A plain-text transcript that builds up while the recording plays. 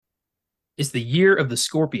It's the year of the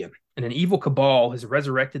Scorpion, and an evil cabal has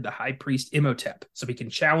resurrected the high priest Imhotep so he can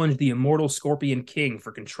challenge the immortal Scorpion King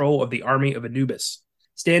for control of the army of Anubis.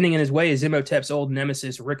 Standing in his way is Imhotep's old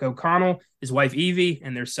nemesis Rick O'Connell, his wife Evie,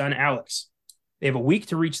 and their son Alex. They have a week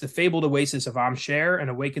to reach the fabled oasis of Am-Sher and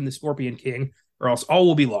awaken the Scorpion King, or else all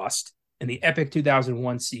will be lost. In the epic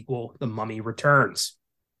 2001 sequel, The Mummy Returns.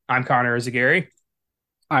 I'm Connor Izagari.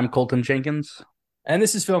 I'm Colton Jenkins. And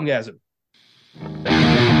this is FILMGAZM.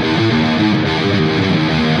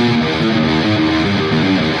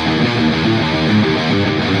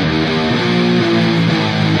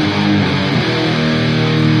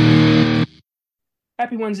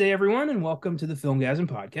 Happy Wednesday, everyone, and welcome to the FILMGAZM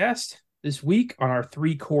podcast. This week, on our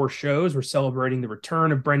three core shows, we're celebrating the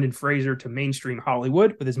return of Brendan Fraser to mainstream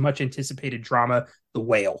Hollywood with his much-anticipated drama, The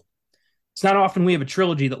Whale. It's not often we have a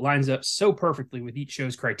trilogy that lines up so perfectly with each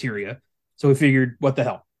show's criteria, so we figured, what the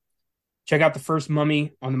hell? Check out the first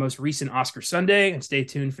Mummy on the most recent Oscar Sunday, and stay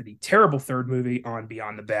tuned for the terrible third movie on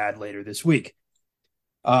Beyond the Bad later this week.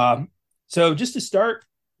 So just to start,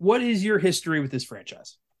 what is your history with this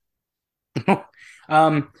franchise? That's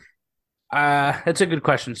a good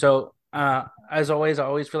question. So, as always, I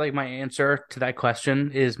always feel like my answer to that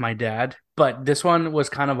question is my dad. But this one was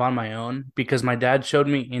kind of on my own because my dad showed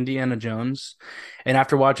me Indiana Jones, and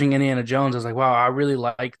after watching Indiana Jones, I was like, "Wow, I really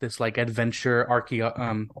like this like adventure oh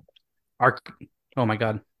my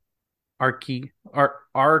god, what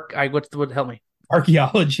help me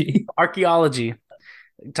Archaeology. archaeology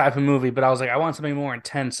type of movie." But I was like, I want something more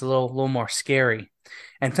intense, a little more scary.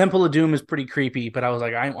 And Temple of Doom is pretty creepy, but I was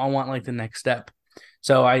like, I want like the next step.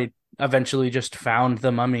 So I eventually just found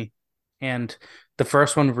The Mummy, and the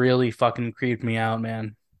first one really fucking creeped me out,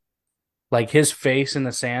 man. Like his face in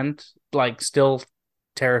the sand, like still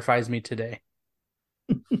terrifies me today.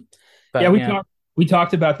 Yeah, But yeah, we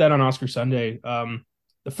talked about that on Oscar Sunday.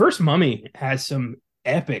 The first Mummy has some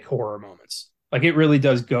epic horror moments. Like it really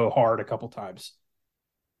does go hard a couple times.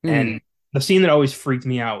 hmm. And the scene that always freaked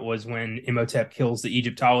me out was when Imhotep kills the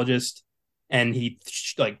Egyptologist and he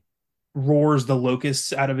like roars the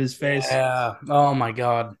locusts out of his face. Yeah. Oh my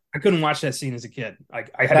god, I couldn't watch that scene as a kid.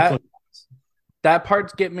 Like I had to close that my eyes. that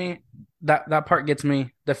part get me. That part gets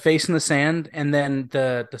me. The face in the sand, and then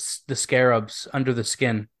the scarabs under the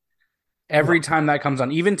skin. Every time that comes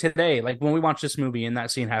on, even today, like when we watch this movie and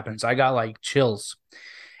that scene happens, I got like chills.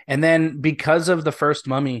 And then because of the first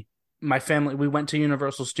Mummy, my family we went to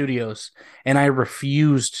Universal Studios and I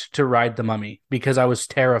refused to ride the Mummy because I was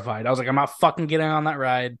terrified. I was like, I'm not fucking getting on that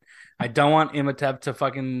ride. I don't want Imhotep to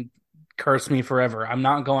fucking curse me forever. I'm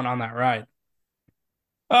not going on that ride.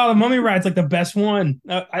 Oh, the Mummy ride's like the best one.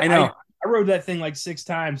 I know. I rode that thing like six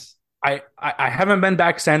times. I haven't been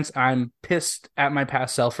back since. I'm pissed at my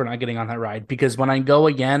past self for not getting on that ride because when I go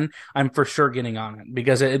again, I'm for sure getting on it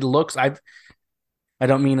because it looks I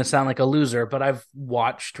don't mean to sound like a loser, but I've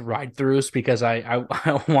watched ride throughs because I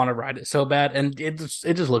want to ride it so bad, and it just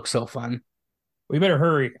looks so fun. We better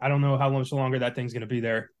hurry. I don't know how much longer that thing's going to be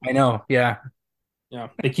there. I know, yeah, Yeah,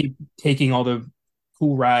 they keep taking all the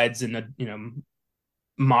cool rides and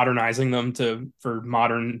modernizing them to for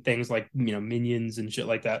modern things like minions and shit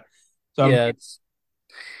like that. So yeah,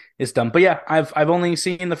 it's dumb, but yeah, I've only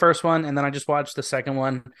seen the first one, and then I just watched the second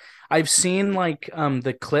one. I've seen like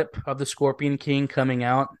the clip of the Scorpion King coming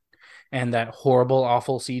out and that horrible,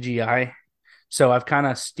 awful CGI. So I've kind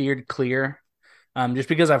of steered clear, just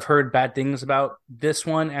because I've heard bad things about this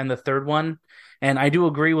one and the third one. And I do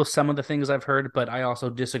agree with some of the things I've heard, but I also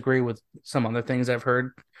disagree with some other things I've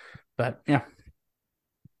heard. But yeah,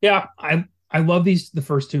 yeah, I love the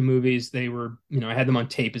first two movies. They were I had them on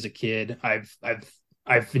tape as a kid. I've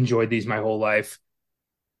enjoyed these my whole life,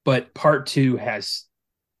 but part two has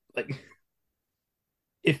like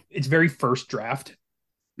if it's very first draft.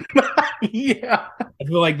 yeah, I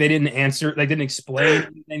feel like they didn't explain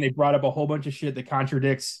anything. They brought up a whole bunch of shit that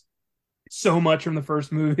contradicts so much from the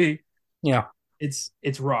first movie. yeah,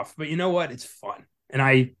 It's rough, but you know what? It's fun, and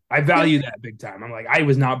I value that big time. I'm like I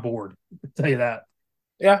was not bored. I'll tell you that.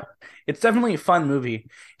 yeah. It's definitely a fun movie,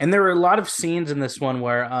 and there were a lot of scenes in this one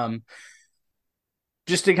where,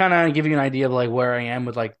 just to kind of give you an idea of like where I am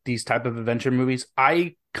with like these type of adventure movies,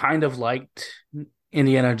 I kind of liked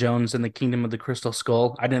Indiana Jones and the Kingdom of the Crystal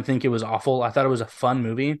Skull. I didn't think it was awful. I thought it was a fun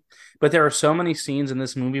movie, but there are so many scenes in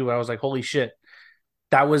this movie where I was like, holy shit,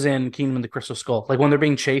 that was in Kingdom of the Crystal Skull. Like when they're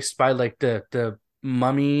being chased by like the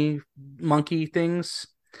mummy monkey things.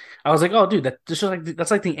 I was like, oh, dude,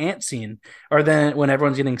 that's like the ant scene. Or then when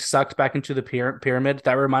everyone's getting sucked back into the pyramid,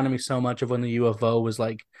 that reminded me so much of when the UFO was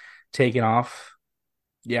like taken off.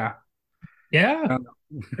 Yeah, Yeah, um,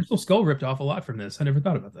 Crystal Skull ripped off a lot from this. I never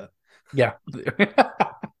thought about that. yeah.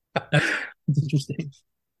 That's interesting.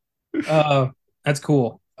 Uh, that's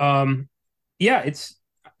cool. Yeah,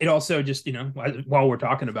 it also just while we're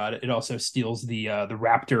talking about it, it also steals the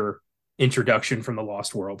raptor introduction from the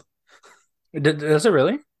Lost World. Does it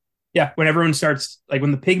really? Yeah, when everyone starts like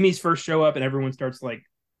when the pygmies first show up and everyone starts like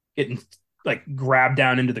getting like grabbed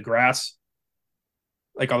down into the grass,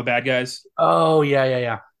 like all the bad guys, Oh yeah, yeah,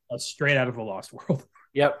 yeah. straight out of the Lost World.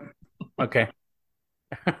 Yep. Okay.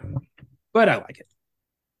 But I like it.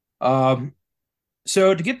 Um,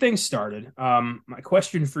 so to get things started, my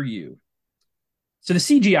question for you. So the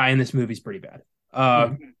CGI in this movie is pretty bad.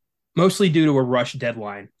 Mhm. Mostly due to a rush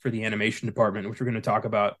deadline for the animation department, which we're going to talk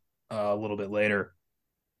about a little bit later.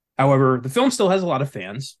 However, the film still has a lot of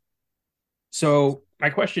fans. So my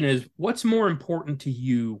question is, what's more important to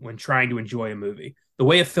you when trying to enjoy a movie? The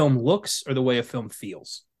way a film looks or the way a film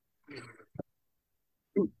feels?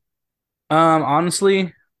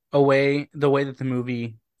 Honestly, the way that the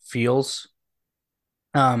movie feels,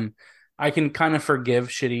 um, I can kind of forgive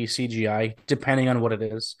shitty CGI depending on what it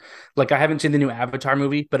is. Like I haven't seen the new Avatar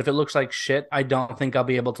movie, but if it looks like shit, I don't think I'll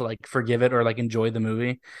be able to like forgive it or like enjoy the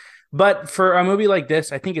movie. But for a movie like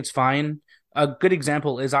this, I think it's fine. A good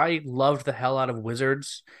example is I loved the hell out of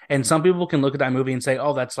Wizards, and some people can look at that movie and say,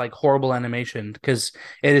 "Oh, that's like horrible animation," because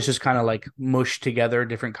it is just kind of like mushed together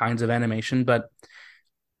different kinds of animation. But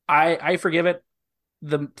I forgive it.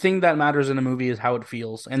 The thing that matters in a movie is how it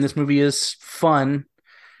feels, and this movie is fun.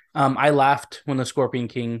 I laughed when the Scorpion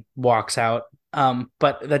King walks out,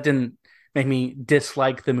 but that didn't make me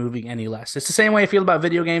dislike the movie any less. It's the same way I feel about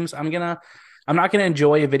video games. I'm not gonna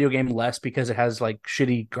enjoy a video game less because it has like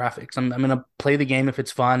shitty graphics. I'm gonna play the game if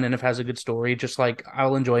it's fun and if it has a good story. Just like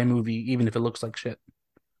I'll enjoy a movie even if it looks like shit.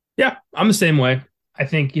 Yeah, I'm the same way. I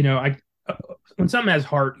think, I when something has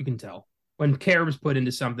heart, you can tell. When care was put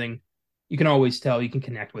into something, you can always tell, you can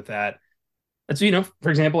connect with that. That's, for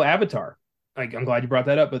example, Avatar. Like I'm glad you brought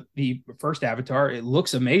that up, but the first Avatar, it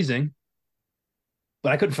looks amazing,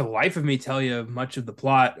 but I couldn't for the life of me tell you much of the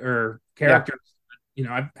plot or Yeah. characters.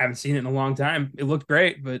 I haven't seen it in a long time. It looked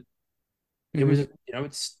great, but it was, Hmm.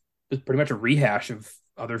 it's pretty much a rehash of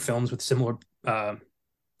other films with similar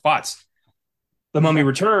plots. The Mummy Yeah.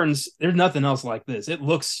 Returns, there's nothing else like this. It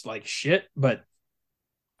looks like shit, but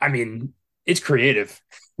I mean, it's creative.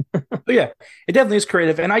 But yeah, it definitely is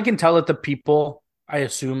creative, and I can tell that the people I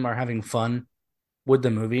assume are having fun with the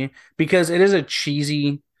movie because it is a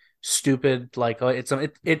cheesy, stupid like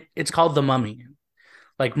it's called The Mummy.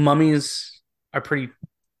 Like mummies are pretty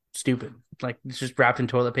stupid. Like it's just wrapped in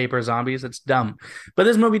toilet paper zombies. It's dumb. But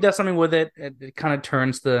this movie does something with it. It kind of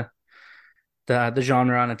turns the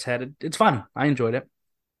genre on its head. It's fun. I enjoyed it.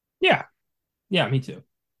 Yeah, yeah, me too.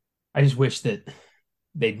 I just wish that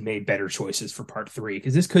they'd made better choices for part three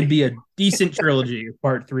because this could be a decent trilogy if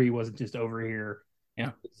part three wasn't just over here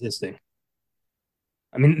Yeah. existing.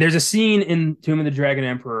 I mean, there's a scene in Tomb of the Dragon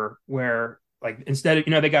Emperor where, like, instead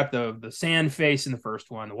of they got the sand face in the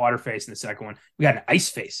first one, the water face in the second one, we got an ice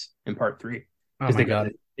face in part three Oh because my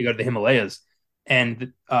god. they go to the Himalayas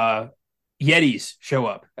and Yetis show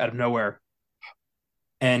up out of nowhere,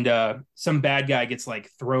 and some bad guy gets like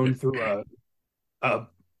thrown through a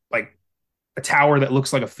like a tower that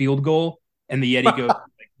looks like a field goal, and the Yeti goes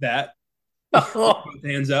like that, Oh, both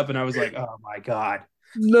hands up, and I was like, oh my god.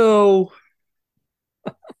 no.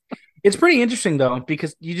 It's pretty interesting though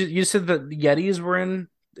because you said that the Yetis are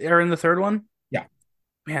in the third one. Yeah,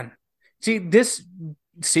 Man, see this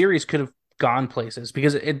series could have gone places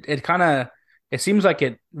because it kind of it seems like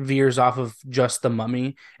it veers off of just the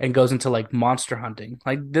mummy and goes into like monster hunting.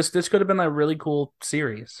 Like this could have been a really cool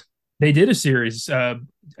series. they did a series,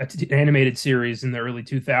 animated series in the early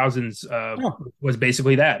 2000s. Oh, Was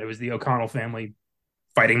basically that. It was the O'Connell family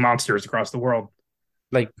fighting monsters across the world.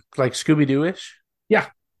 like Scooby Doo ish. Yeah,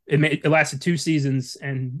 it lasted 2 seasons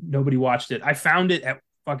and nobody watched it. I found it at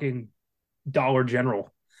fucking Dollar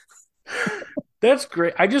General. That's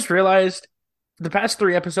great. I just realized the past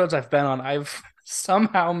 3 episodes I've been on, I've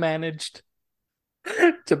somehow managed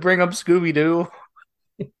to bring up Scooby Doo.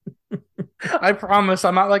 I promise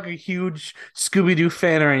I'm not like a huge Scooby Doo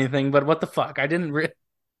fan or anything, but what the fuck? I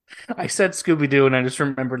said Scooby Doo and I just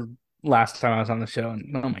remembered last time I was on the show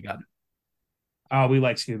and oh my god. Oh, we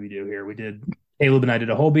like Scooby Doo here. We did. Caleb and I did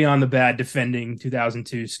a whole Beyond the Bad defending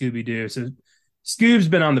 2002 Scooby Doo. So Scoob's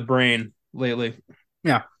been on the brain lately.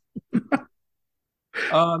 Yeah.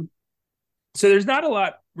 Um, so there's not a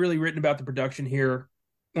lot really written about the production here.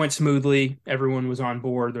 Went smoothly. Everyone was on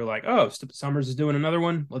board. They're like, "Oh, Summers is doing another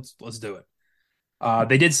one. Let's do it."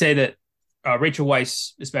 They did say that Rachel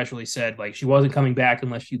Weisz especially said like she wasn't coming back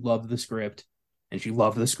unless she loved the script, and she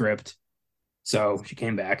loved the script, so she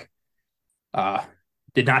came back. Uh,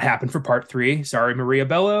 Did not happen for part three. Sorry, Maria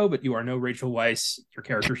Bello, but you are no Rachel Weisz. Your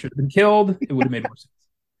character should have been killed. It would have made more sense.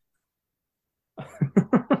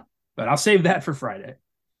 But I'll save that for Friday.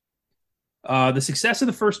 The success of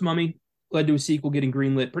the first Mummy led to a sequel getting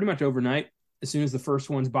greenlit pretty much overnight. As soon as the first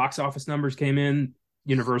one's box office numbers came in,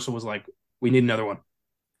 Universal was like, we need another one.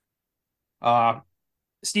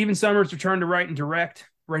 Stephen Sommers returned to write and direct.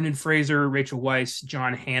 Brendan Fraser, Rachel Weisz,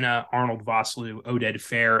 John Hannah, Arnold Vosloo, Oded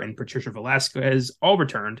Fair, and Patricia Velasquez all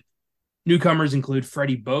returned. Newcomers include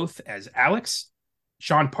Freddie Both as Alex,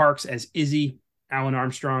 Sean Parks as Izzy, Alan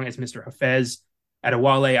Armstrong as Mr. Hafez,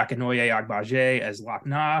 Adewale Akinoye Agbaje as Loch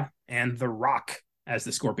Na, and The Rock as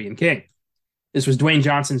the Scorpion King. This was Dwayne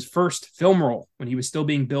Johnson's first film role when he was still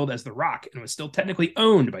being billed as The Rock and was still technically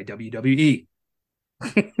owned by WWE.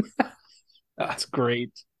 That's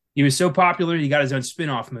great. He was so popular, he got his own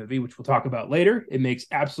spin-off movie, which we'll talk about later. It makes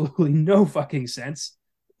absolutely no fucking sense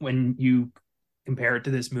when you compare it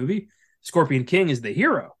to this movie. Scorpion King is the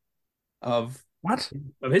hero of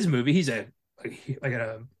his movie. He's a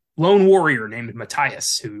lone warrior named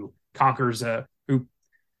Matthias who who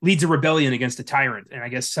leads a rebellion against a tyrant. And I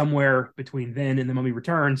guess somewhere between then and The Mummy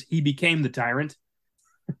Returns, he became the tyrant.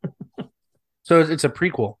 So it's a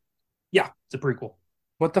prequel. Yeah, it's a prequel.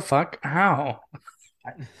 What the fuck? How?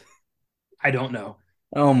 I don't know.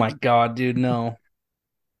 Oh my god, dude, no.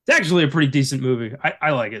 It's actually a pretty decent movie. I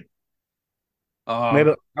like it.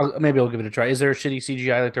 Maybe I'll give it a try. Is there a shitty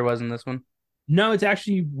CGI like there was in this one? No, it's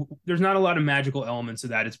actually there's not a lot of magical elements of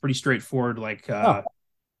that. It's pretty straightforward, like kind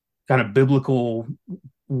of biblical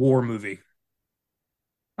war movie.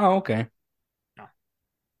 Oh, okay.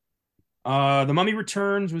 The Mummy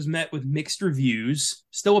Returns was met with mixed reviews.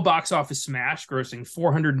 Still a box office smash, grossing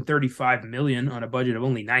 $435 million on a budget of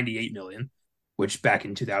only $98 million, which back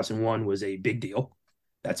in 2001 was a big deal.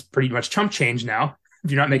 That's pretty much chump change now.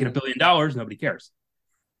 If you're not making $1 billion, nobody cares.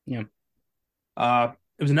 Yeah.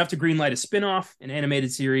 It was enough to greenlight a spin-off, an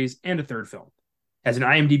animated series, and a third film. Has an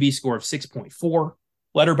IMDb score of 6.4,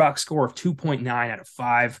 Letterboxd score of 2.9 out of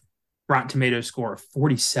 5, Rotten Tomatoes score of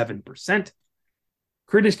 47%.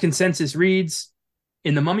 Critics' consensus reads,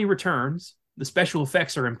 in The Mummy Returns, the special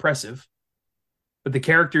effects are impressive, but the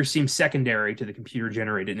characters seem secondary to the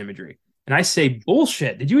computer-generated imagery. And I say,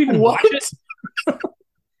 bullshit. Did you even watch it?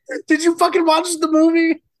 Did you fucking watch the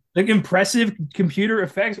movie? Like impressive computer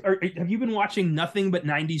effects? Have you been watching nothing but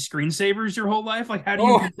 90s screensavers your whole life? Like, how do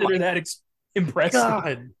you consider that impressive?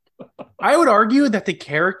 God. I would argue that the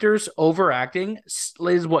characters overacting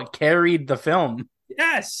is what carried the film.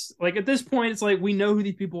 Yes. Like at this point, it's like we know who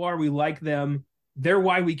these people are. We like them. They're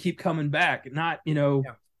why we keep coming back. Not,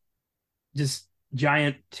 just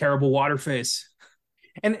giant, terrible water face.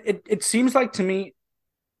 And it seems like to me,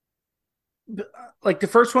 like the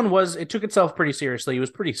first one it took itself pretty seriously. It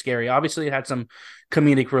was pretty scary. Obviously, it had some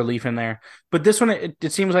comedic relief in there. But this one,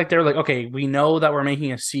 it seems like they're like, okay, we know that we're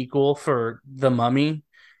making a sequel for The Mummy.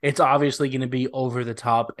 It's obviously going to be over the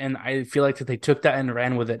top. And I feel like that they took that and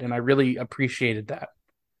ran with it. And I really appreciated that.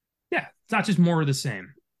 Yeah. It's not just more of the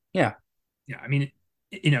same. Yeah. Yeah. I mean,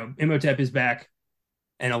 Imhotep is back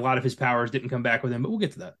and a lot of his powers didn't come back with him, but we'll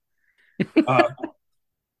get to that.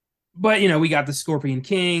 But, we got the Scorpion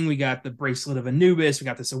King. We got the Bracelet of Anubis. We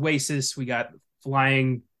got this Oasis. We got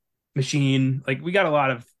Flying Machine. Like, we got a lot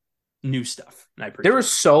of new stuff. And there was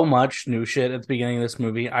so much new shit at the beginning of this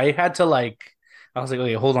movie. I had to I was like,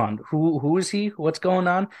 okay, hold on. Who is he? What's going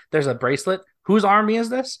on? There's a bracelet. Whose army is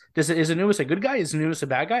this? Is Anubis a good guy? Is Anubis a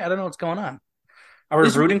bad guy? I don't know what's going on. Are we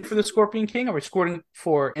rooting for the Scorpion King? Are we scoring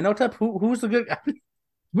for Imhotep? Who's the good guy?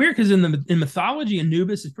 Weird because in mythology,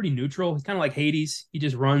 Anubis is pretty neutral. He's kind of like Hades. He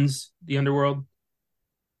just runs the underworld.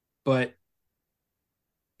 But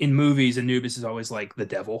in movies, Anubis is always like the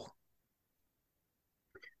devil.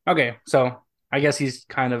 Okay, so I guess he's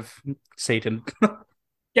kind of Satan.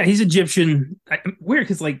 Yeah, he's Egyptian. Weird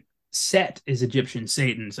because like Set is Egyptian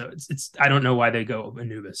Satan, so it's I don't know why they go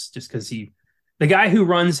Anubis just because the guy who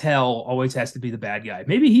runs hell always has to be the bad guy.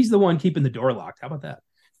 Maybe he's the one keeping the door locked. How about that?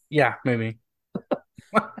 Yeah, maybe.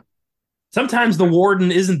 Sometimes the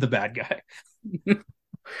warden isn't the bad guy.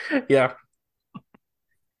 Yeah.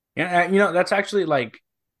 Yeah, that's actually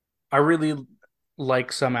I really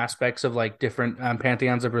like some aspects of different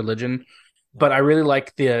pantheons of religion, but I really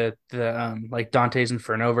like the Dante's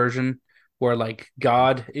Inferno version where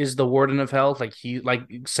God is the warden of hell,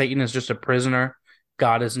 Satan is just a prisoner,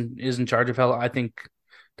 God is in charge of hell. I think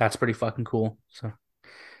that's pretty fucking cool. So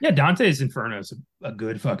yeah, Dante's Inferno is a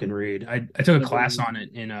good fucking read. I took a class on it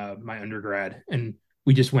in my undergrad, and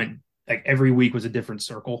we just went every week was a different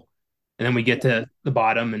circle, and then we get to the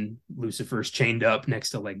bottom, and Lucifer's chained up next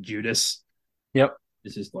to Judas. Yep,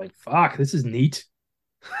 this is fuck. This is neat.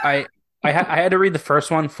 I I had to read the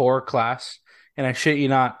first one for class, and I shit you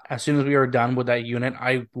not, as soon as we were done with that unit,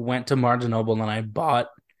 I went to Barnes and Noble and I bought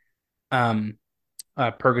um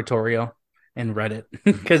Purgatorio and read it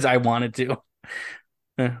because I wanted to.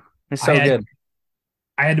 Yeah, it's I so had good.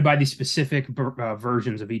 I had to buy these specific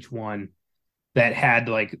versions of each one that had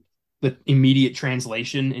like the immediate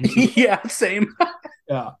translation into Yeah, same.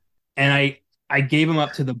 and I gave them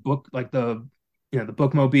up to the book like the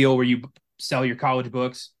bookmobile where you sell your college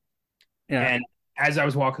books. Yeah. And as I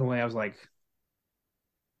was walking away, I was like,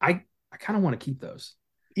 I kind of want to keep those.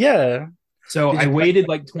 Yeah. So Did I you waited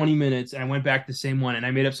like 20 minutes and I went back to the same one and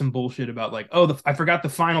I made up some bullshit about like, oh, I forgot the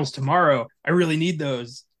finals tomorrow. I really need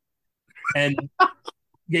those. And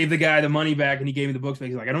gave the guy the money back and he gave me the books back.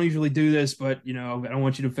 He's like, I don't usually do this, but I don't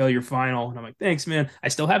want you to fail your final. And I'm like, thanks, man. I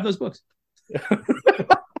still have those books.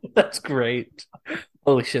 That's great.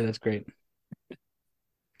 Holy shit, that's great.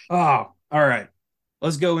 Oh, all right.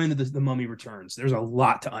 Let's go into the Mummy Returns. There's a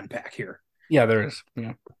lot to unpack here. Yeah, there is.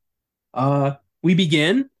 Yeah. We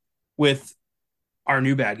begin with our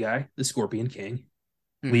new bad guy, the Scorpion King,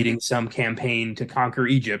 Hmm. leading some campaign to conquer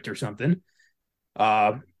Egypt or something.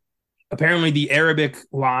 Uh, Apparently, the Arabic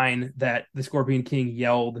line that the Scorpion King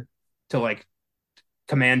yelled to like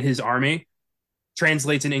command his army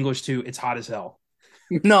translates in English to "It's hot as hell."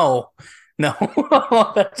 No, no,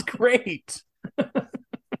 that's great.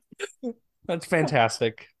 That's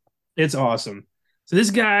fantastic. It's awesome. So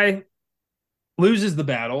this guy loses the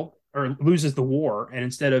battle or loses the war, and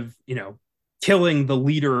instead of killing the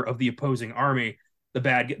leader of the opposing army,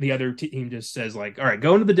 the other team just says like, "All right,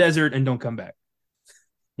 go into the desert and don't come back,"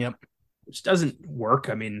 Yep. which doesn't work.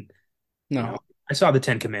 I mean, you No. know, I saw the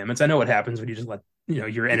Ten Commandments. I know what happens when you just let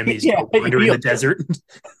your enemies Yeah. go wander in the desert.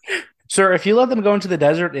 Sir, if you let them go into the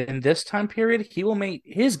desert in this time period, he will meet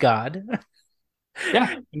his god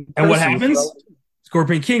Yeah, and and what curse you for. happens?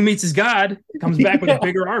 Scorpion King meets his god, comes back with a Yeah.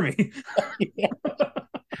 bigger army. Yeah.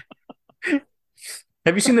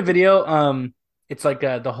 Have you seen the video? It's like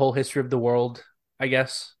the whole history of the world, I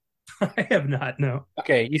guess. I have not. No.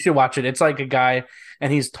 Okay, you should watch it. It's like a guy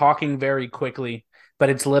and he's talking very quickly, but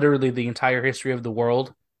it's literally the entire history of the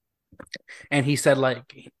world. And he said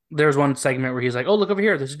like there's one segment where he's like, "Oh, look over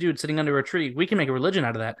here. There's a dude sitting under a tree. We can make a religion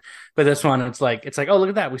out of that." But this one, it's like, "Oh, look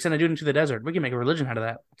at that. We sent a dude into the desert. We can make a religion out of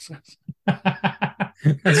that."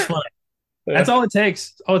 That's funny. That's all it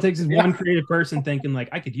takes. All it takes is Yeah, one creative person thinking like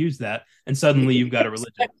I could use that, and suddenly you've got a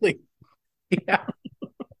religion. exactly. Yeah.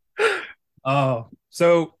 Oh,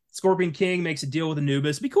 so Scorpion King makes a deal with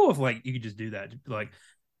Anubis. It'd be cool if like you could just do that. Like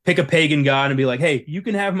pick a pagan god and be like, "Hey, you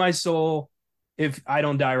can have my soul if I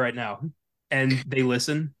don't die right now," and they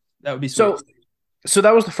listen. That would be sweet. So so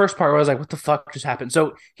that was the first part where I was like, "What the fuck just happened?"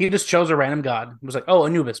 So he just chose a random god. Was like, "Oh,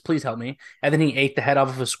 Anubis, please help me." And then he ate the head off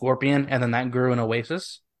of a scorpion, and then that grew an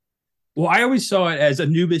oasis. Well, I always saw it as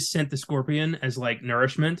Anubis sent the scorpion as like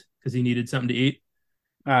nourishment because he needed something to eat.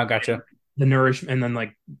 Gotcha, The nourishment, and then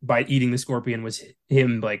like by eating the scorpion was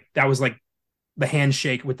him like that was like the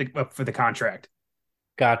handshake with the for the contract.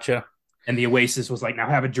 gotcha. And the Oasis was like, now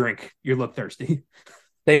have a drink. You look thirsty.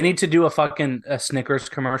 They need to do a Snickers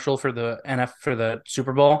commercial for the NF for the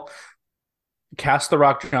Super Bowl. Cast the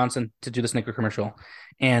Rock Johnson to do the Snicker commercial,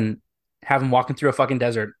 and have him walking through a fucking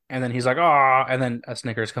desert, and then he's like, "Ah," and then a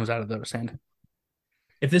Snickers comes out of the sand.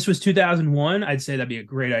 If this was 2001, I'd say that'd be a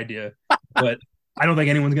great idea, but I don't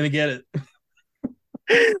think anyone's gonna get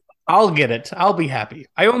it. I'll get it. I'll be happy.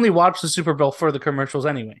 I only watch the Super Bowl for the commercials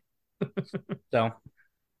anyway. So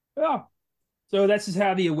Oh, so that's just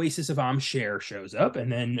how the Oasis of Amshare shows up,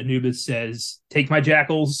 and then Anubis says, "Take my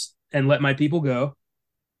jackals and let my people go."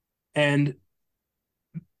 And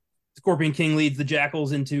Scorpion King leads the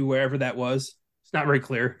jackals into wherever that was. It's not very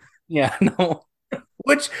clear. yeah, no.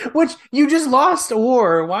 Which you just lost a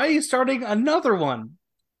war. Why are you starting another one?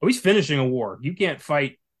 Oh, he's finishing a war. You can't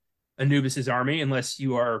fight Anubis's army unless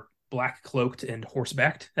you are black cloaked and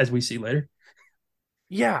horsebacked, as we see later.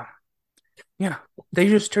 Yeah, yeah. They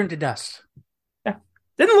just turned to dust. Yeah.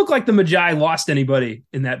 Didn't look like the Magi lost anybody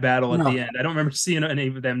in that battle at the No, end. I don't remember seeing any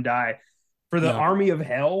of them die. For the no. army of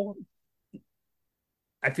hell,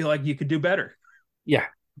 I feel like you could do better. Yeah.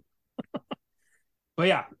 But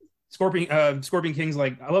yeah, Scorpion King's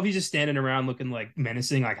like, I love he's just standing around looking like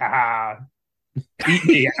menacing, like, haha, eat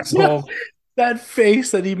me, asshole. That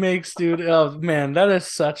face that he makes, dude. Oh man, that is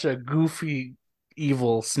such a goofy,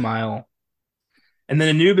 evil smile. And then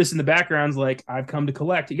Anubis in the background's like, I've come to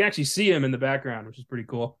collect. You can actually see him in the background, which is pretty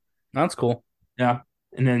cool. That's cool. Yeah.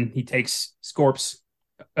 And then he takes Scorp's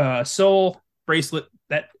soul bracelet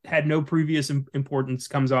that had no previous importance,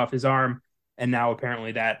 comes off his arm. And now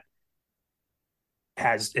apparently that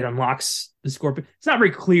has it unlocks the scorpion. It's not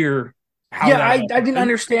very clear how Yeah, that I all didn't happens.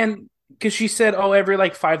 understand because she said, "Oh, every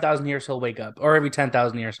like 5,000 years he'll wake up, or every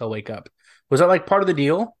 10,000 years he'll wake up." Was that like part of the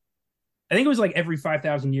deal? I think it was like every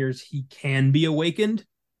 5,000 years he can be awakened,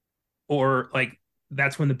 or like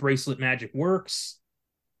that's when the bracelet magic works.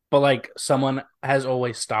 But like someone has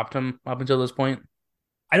always stopped him up until this point.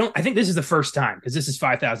 I think this is the first time because this is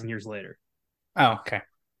 5,000 years later. Oh, okay.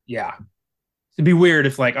 Yeah. It'd be weird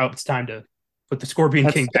if like, oh, it's time to put the Scorpion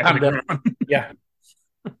That's King back in the ground. yeah.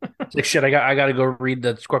 It's like shit. I gotta go read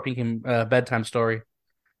the Scorpion King bedtime story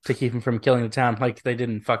to keep him from killing the town, like they did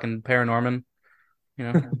in fucking Paranorman. You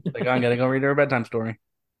know, like I'm gonna go read her a bedtime story.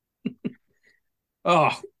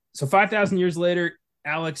 Oh, so 5,000 years later,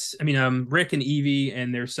 Rick and Evie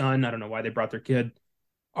and their son, I don't know why they brought their kid,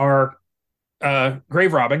 are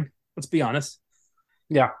grave robbing. Let's be honest.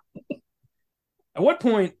 Yeah, At what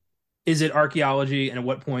point is it archaeology and at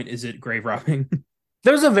what point is it grave robbing?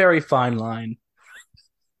 there's a very fine line.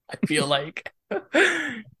 I feel like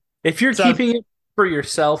if you're So keeping it for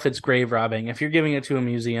yourself, it's grave robbing. If you're giving it to a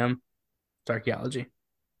museum, it's archaeology.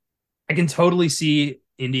 I can totally see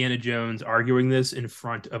Indiana Jones arguing this in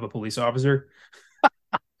front of a police officer.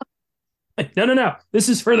 Like, no, no, no. This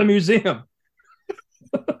is for the museum.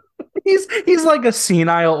 He's like a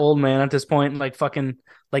senile old man at this point, like fucking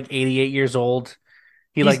like 88 years old.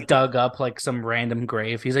 He He's like dug up like some random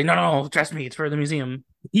grave. He's like, no, no, no, trust me, it's for the museum.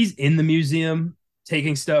 he's in the museum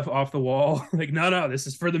taking stuff off the wall. Like, no, no, this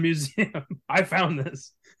is for the museum. I found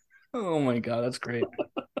this. Oh my god, that's great.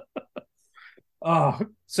 Oh,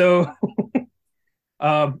 so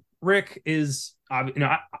Rick is,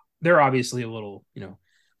 they're obviously a little,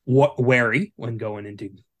 wary when going into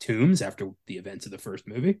tombs after the events of the first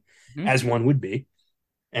movie, Mhm. as one would be.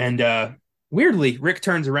 And weirdly, Rick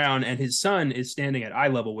turns around and his son is standing at eye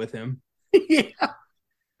level with him. Yeah.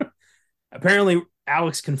 Apparently,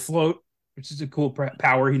 Alex can float, which is a cool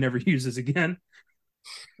power he never uses again.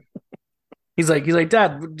 He's like,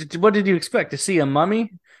 Dad, what did you expect to see a mummy?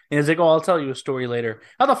 And he's like, oh, I'll tell you a story later.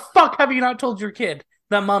 How the fuck have you not told your kid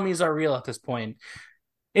that mummies are real at this point?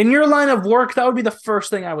 In your line of work, that would be the first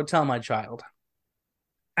thing I would tell my child.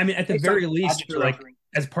 I mean, at the Based on very least, magic for like surrounding.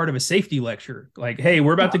 as part of a safety lecture, like, hey,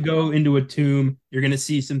 we're about to go into a tomb. You're going to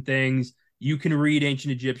see some things. You can read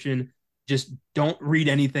ancient Egyptian. Just don't read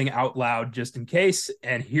anything out loud just in case.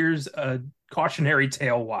 And here's a cautionary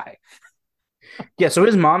tale why. Yeah, so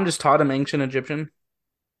his mom just taught him ancient Egyptian.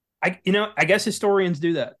 I guess historians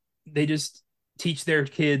do that. They just teach their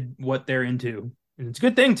kid what they're into. And it's a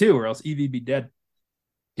good thing too, or else Evie'd be dead.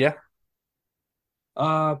 Yeah.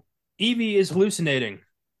 Uh Evie is hallucinating.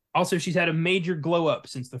 Also, she's had a major glow up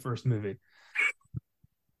since the first movie.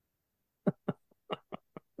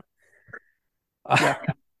 Yeah.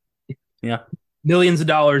 Yeah. Millions of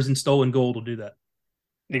dollars in stolen gold will do that.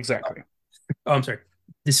 Exactly. Oh, I'm sorry.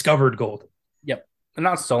 Discovered gold. Yep. And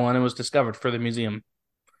not stolen, it was discovered for the museum.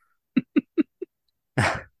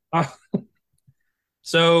 Uh,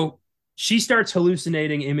 so she starts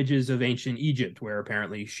hallucinating images of ancient Egypt, where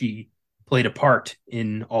apparently she played a part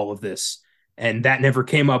in all of this. And that never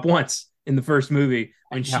came up once in the first movie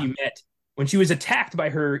Yeah. when she was attacked by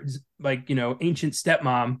her, like, ancient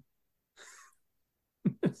stepmom.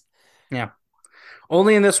 Yeah.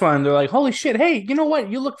 Only in this one, they're like, holy shit, hey, you know what?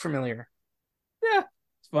 You look familiar. Yeah,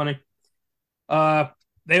 it's funny. Uh,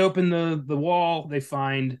 they open the wall. They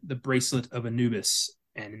find the bracelet of Anubis,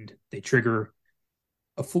 and they trigger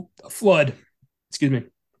a flood. Excuse me.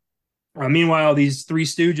 Meanwhile, these three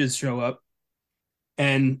stooges show up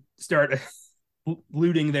and start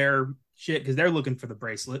looting their shit because they're looking for the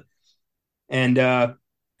bracelet. And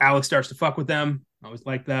Alex starts to fuck with them. I always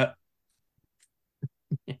like that.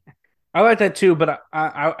 I like that too, but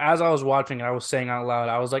as I was watching it, I was saying out loud,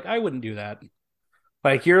 I was like, I wouldn't do that.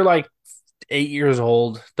 Like you're like 8 years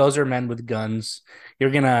old. Those are men with guns. You're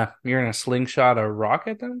gonna slingshot a rock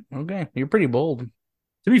at them? Okay. You're pretty bold.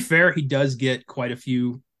 To be fair, he does get quite a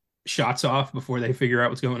few shots off before they figure out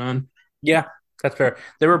what's going on. Yeah, that's fair.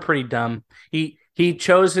 They were pretty dumb. He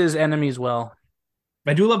chose his enemies well.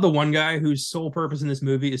 I do love the one guy whose sole purpose in this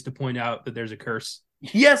movie is to point out that there's a curse.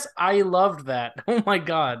 Yes, I loved that. Oh my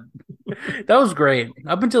god. That was great.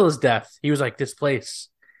 Up until his death, he was like, this place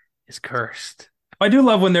is cursed. I do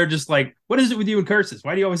love when they're just like, "What is it with you and curses?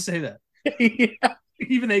 Why do you always say that?" Yeah.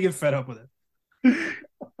 Even they get fed up with it.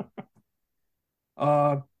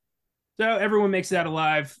 Uh, so everyone makes it out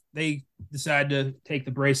alive. They decide to take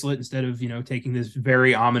the bracelet instead of taking this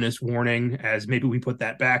very ominous warning as maybe we put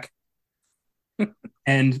that back.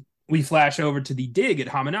 And we flash over to the dig at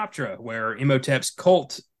Hamunaptra, where Imhotep's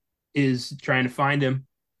cult is trying to find him.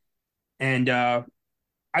 And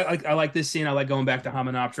I like this scene. I like going back to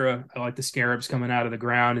Hamunaptra. I like the scarabs coming out of the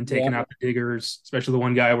ground and Yeah. taking out the diggers, especially the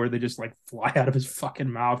one guy where they just like fly out of his fucking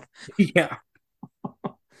mouth. Yeah.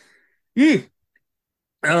 Eeh.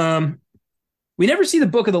 Um, we never see the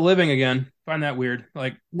Book of the Living again. Find that weird.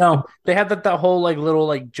 Like the No, they had that whole like little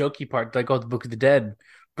like jokey part, like, oh, the Book of the Dead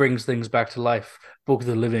brings things back to life. Book of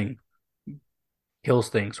the Living kills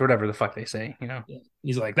things, whatever the fuck they say, you know.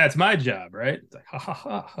 he's like, that's my job, right? It's like ha ha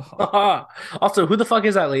ha ha ha. Also, who the fuck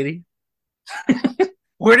is that lady?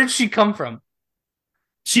 Where did she come from?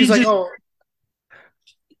 She's She's like, just oh,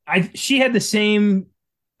 she had the same.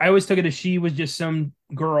 I always took it as she was just some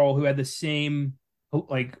girl who had the same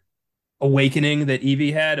like awakening that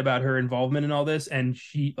Evie had about her involvement in all this, and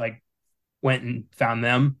she like went and found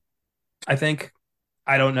them. I think.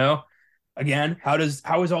 I don't know. Again, how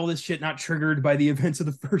is all this shit not triggered by the events of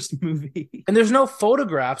the first movie? and there's no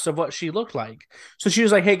photographs of what she looked like. So she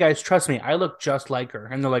was like, hey guys, trust me, I look just like her.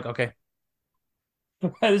 And they're like, okay.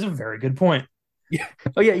 That is a very good point. Yeah.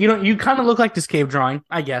 Oh yeah, you kind of look like this cave drawing,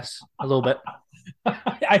 I guess, a little bit.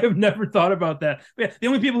 I have never thought about that. Yeah, the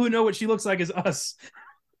only people who know what she looks like is us.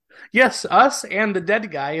 Yes, us and the dead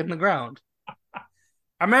guy in the ground.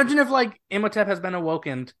 Imagine if like Imhotep has been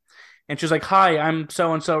awakened and she's like, hi, I'm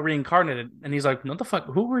so and so reincarnated. And he's like, what the fuck?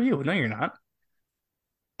 Who were you? No, you're not.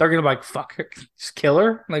 They're gonna be like, fuck her, just kill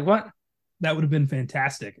her. Like what? That would have been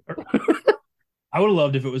fantastic. I would have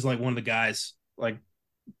loved if it was like one of the guys, like,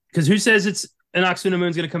 because who says it's Moon's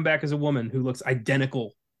going to come back as a woman who looks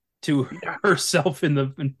identical to herself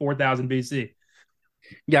in 4000 BC?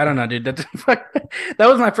 Yeah, I don't know, dude. That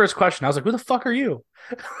was my first question. I was like, who the fuck are you?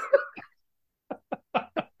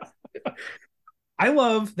 I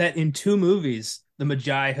love that in two movies, the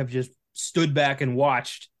Magi have just stood back and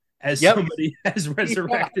watched as Yep. somebody has Yeah.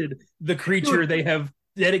 resurrected the creature they have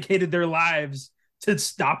dedicated their lives to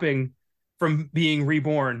stopping from being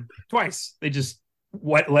reborn twice. They just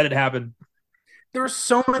let it happen. There were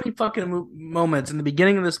so many fucking moments in the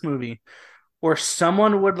beginning of this movie where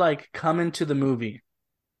someone would like come into the movie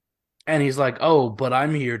and he's like, "Oh, but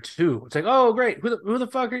I'm here too." It's like, "Oh, great. Who the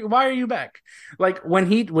fuck are you? Why are you back?" Like when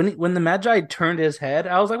the Magi turned his head,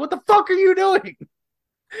 I was like, "What the fuck are you doing?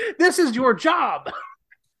 This is your job."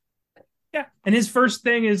 Yeah. And his first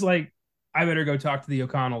thing is like, I better go talk to the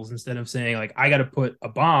O'Connells instead of saying, like, I got to put a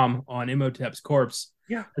bomb on Imhotep's corpse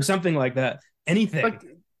Yeah. or something like that. Anything. Like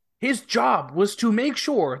his job was to make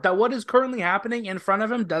sure that what is currently happening in front of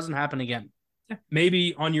him doesn't happen again. Yeah.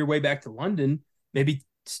 Maybe on your way back to London, maybe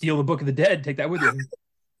steal the Book of the Dead, take that with you.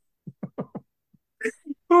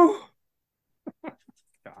 Oh,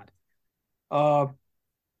 God.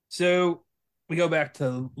 So we go back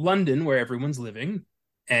to London where everyone's living,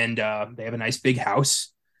 and they have a nice big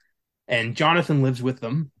house, and Jonathan lives with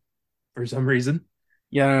them for some reason.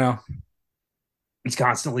 Yeah, I don't know. He's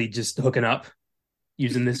constantly just hooking up,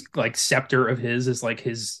 using this like scepter of his as like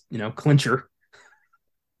his, clincher.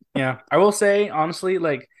 Yeah, I will say honestly,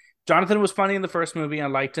 like Jonathan was funny in the first movie. I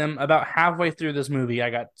liked him. About halfway through this movie, I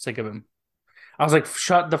got sick of him. I was like,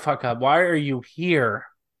 "Shut the fuck up! Why are you here?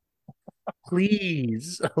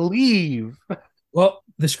 Please leave." Well,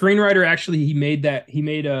 the screenwriter actually he made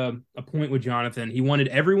a point with Jonathan. He wanted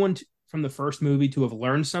everyone from the first movie to have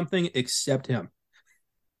learned something except him.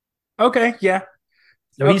 Okay, yeah,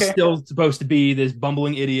 So he's okay. still supposed to be this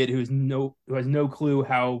bumbling idiot who has no clue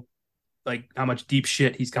how much deep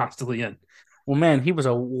shit he's constantly in. Well, man, he was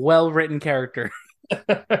a well-written character.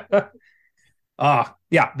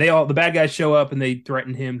 Yeah, the bad guys show up and they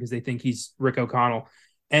threaten him because they think he's Rick O'Connell.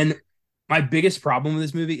 And my biggest problem with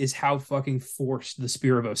this movie is how fucking forced the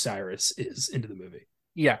Spear of Osiris is into the movie.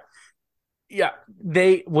 Yeah, yeah.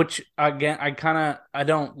 Which again, I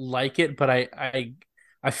don't like it, but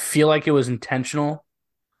I feel like it was intentional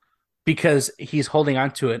because he's holding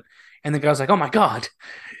on to it, and the guy's like, "Oh my god,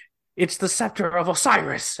 it's the scepter of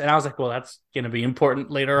Osiris," and I was like, "Well, that's gonna be important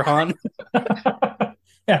later on."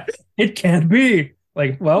 Yeah, it can't be.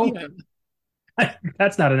 Like, well, Yeah.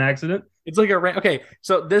 that's not an accident. It's like okay.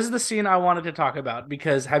 So this is the scene I wanted to talk about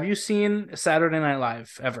because have you seen Saturday Night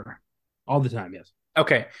Live ever? All the time, yes.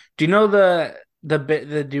 Okay. Do you know the bit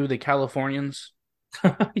that do the Californians?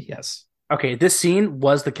 Yes. Okay, this scene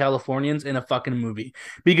was the Californians in a fucking movie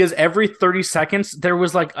because every 30 seconds there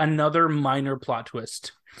was like another minor plot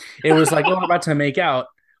twist. It was like, oh, I'm about to make out.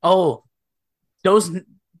 Oh, those,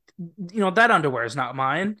 that underwear is not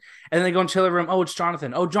mine. And then they go into the room. Oh, it's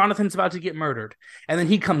Jonathan. Oh, Jonathan's about to get murdered. And then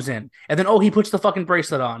he comes in. And then, oh, he puts the fucking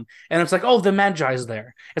bracelet on. And it's like, oh, the Magi's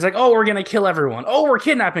there. It's like, oh, we're going to kill everyone. Oh, we're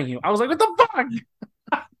kidnapping you. I was like, what the fuck?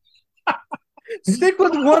 Stick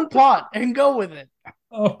with one plot and go with it.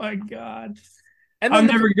 Oh my god. And I'll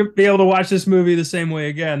then never be able to watch this movie the same way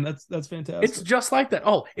again. That's it's fantastic. just like that.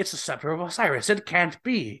 Oh, it's a scepter of Osiris. It can't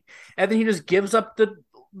be. And then he just gives up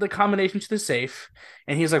the combination to the safe.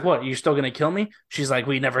 And he's like, "What? You're still gonna kill me?" She's like,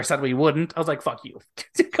 "We never said we wouldn't." I was like, "Fuck you."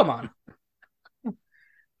 Come on.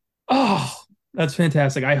 Oh, that's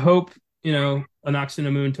fantastic. I hope, Moon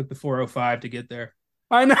took the 405 to get there.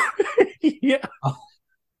 I know. Yeah. Oh,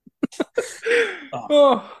 oh.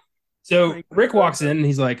 Oh. So Rick walks in and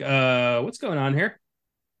he's like, what's going on here?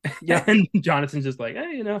 Yeah. And Jonathan's just like,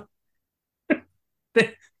 hey,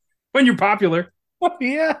 when you're popular.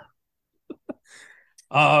 Yeah.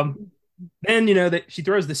 Then that she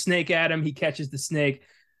throws the snake at him, he catches the snake.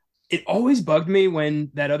 It always bugged me when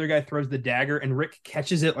that other guy throws the dagger and Rick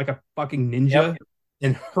catches it like a fucking ninja. Yep.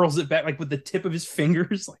 And hurls it back like with the tip of his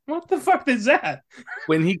fingers. Like, what the fuck is that?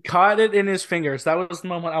 When he caught it in his fingers, that was the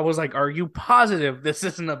moment I was like, "Are you positive this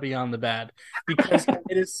isn't a Beyond the Bad?" Because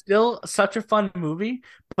it is still such a fun movie,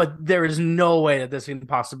 but there is no way that this can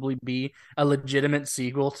possibly be a legitimate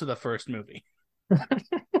sequel to the first movie.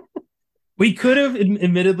 We could have,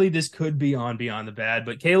 admittedly, this could be on Beyond the Bad,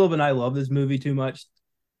 but Caleb and I love this movie too much.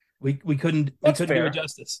 We couldn't That's do fair. it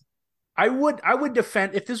justice. I would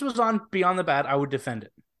defend if this was on Beyond the Bad. I would defend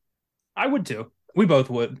it. I would too. We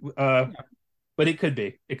both would. But it could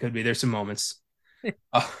be. It could be. There's some moments.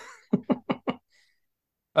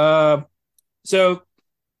 Uh, so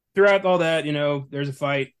throughout all that, there's a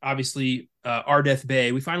fight. Obviously, Ardeth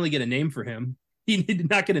Bay. We finally get a name for him. He did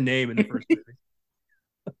not get a name in the first movie.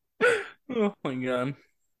 Oh my god!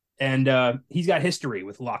 And he's got history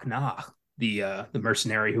with Loch Nah, the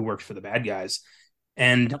mercenary who works for the bad guys.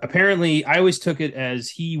 And apparently, I always took it as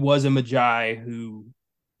he was a Magi who,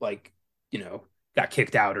 like, got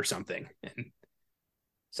kicked out or something, and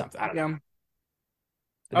something I don't know.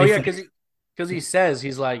 Oh yeah, because he says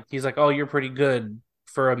he's like, "Oh, you're pretty good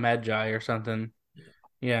for a Magi or something."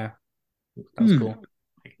 Yeah, that was cool.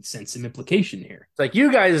 I can sense some implication here. It's like you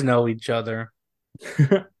guys know each other.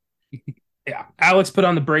 Yeah, Alex put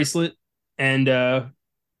on the bracelet and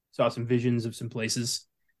saw some visions of some places.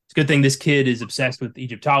 It's a good thing this kid is obsessed with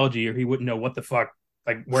Egyptology, or he wouldn't know what the fuck,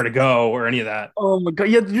 like where to go or any of that. Oh my god!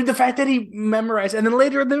 Yeah, dude, the fact that he memorized, and then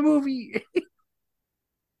later in the movie,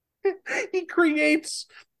 he creates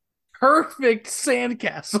perfect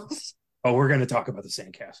sandcastles. Oh, we're going to talk about the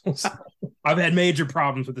sandcastles. I've had major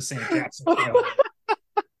problems with the sandcastles.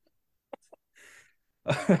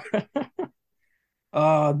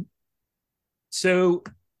 um, so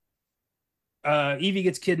Evie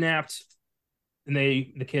gets kidnapped, and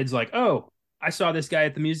the kid's like, "Oh, I saw this guy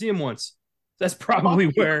at the museum once. That's probably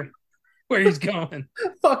where he's going."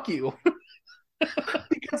 Fuck you.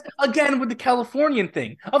 Because again, with the Californian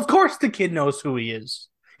thing, of course the kid knows who he is.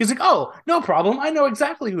 He's like, "Oh, no problem. I know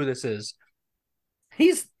exactly who this is.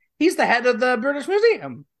 He's the head of the British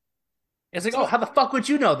Museum." It's like, "Oh, how the fuck would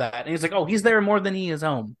you know that?" And he's like, "Oh, he's there more than he is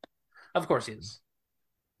home." Of course he is.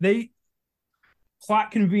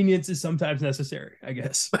 Plot convenience is sometimes necessary, I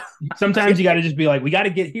guess. Sometimes you got to just be like, we got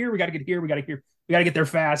to get here, we got to get here, we got to get there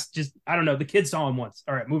fast. Just, I don't know. The kid saw him once.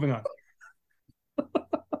 All right, moving on.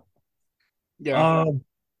 Yeah.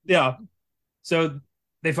 Yeah. So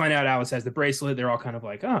they find out Alice has the bracelet. They're all kind of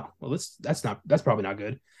like, oh, well, that's probably not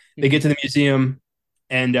good. They get to the museum,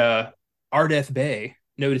 and Ardeth Bay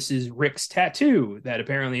notices Rick's tattoo that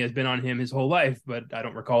apparently has been on him his whole life, but I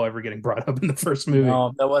don't recall ever getting brought up in the first movie.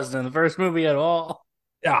 No, that wasn't in the first movie at all.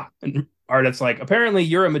 Yeah. And Ardeth's like, apparently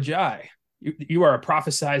you're a Magi. You are a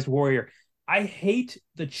prophesized warrior. I hate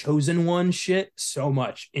the chosen one shit so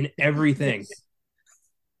much in everything.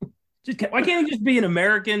 Why can't he just be an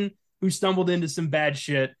American who stumbled into some bad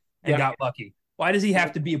shit and got lucky? Why does he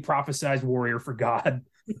have to be a prophesized warrior for God?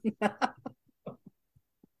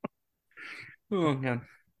 Oh man.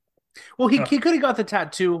 Well, he could have got the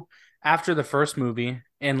tattoo after the first movie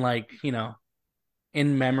and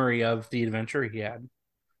in memory of the adventure he had.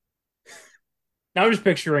 Now I'm just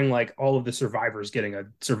picturing like all of the survivors getting a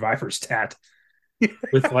survivor's tat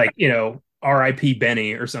with like, R.I.P.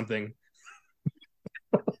 Benny or something.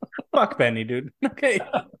 Fuck Benny, dude. Okay.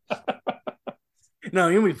 No,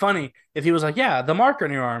 it would be funny if he was like, "Yeah, the mark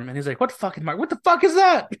on your arm," and he's like, "What fucking mark? What the fuck is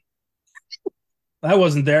that?" That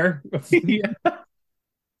wasn't there. Yeah.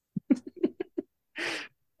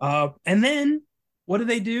 And then what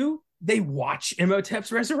do? They watch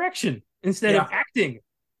Imhotep's resurrection instead of acting,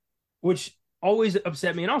 which always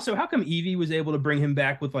upset me. And also, how come Evie was able to bring him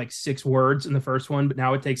back with like 6 words in the first one, but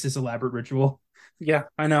now it takes this elaborate ritual? Yeah,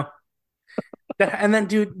 I know. And then,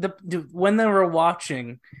 dude, when they were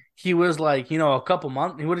watching, he was like, a couple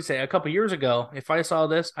months. What did he say? A couple years ago, if I saw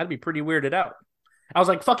this, I'd be pretty weirded out. I was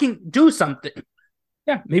like, fucking do something.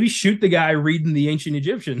 Yeah, maybe shoot the guy reading the ancient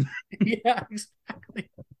Egyptian. Yeah, exactly.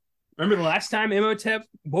 Remember the last time Imhotep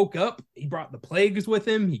woke up? He brought the plagues with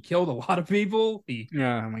him. He killed a lot of people.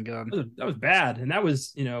 Yeah, oh my God. That was bad, and that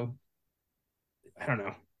was I don't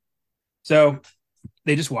know. So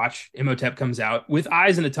they just watch. Imhotep comes out with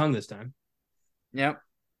eyes and a tongue this time. Yep.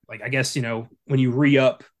 Like I guess when you re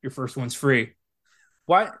up, your first one's free.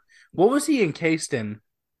 What was he encased in?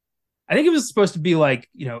 I think it was supposed to be like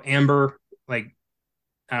amber, like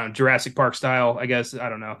I don't know, Jurassic Park style. I guess I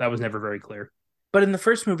don't know. That was never very clear. But in the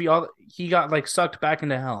first movie, all he got like sucked back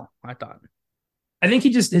into hell. I thought. I think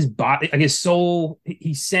he just his body, like his soul,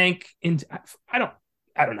 he sank into. I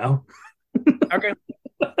don't know. Okay.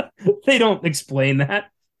 They don't explain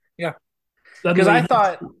that. Yeah. Because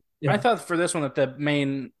Suddenly, I thought for this one that the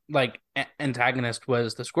main like antagonist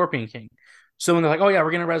was the Scorpion King. So when they're like, "Oh yeah,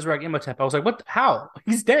 we're gonna resurrect Imhotep," I was like, "What? How?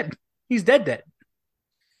 He's dead. He's dead. Dead."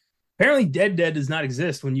 apparently, dead does not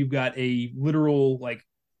exist when you've got a literal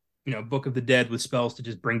Book of the Dead with spells to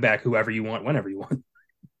just bring back whoever you want, whenever you want.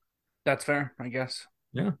 That's fair, I guess.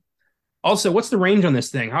 Yeah. Also, what's the range on this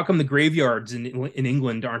thing? How come the graveyards in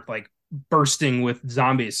England aren't like bursting with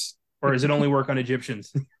zombies, or does it only work on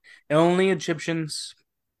Egyptians? Only Egyptians,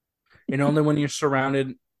 and only when you're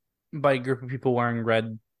surrounded by a group of people wearing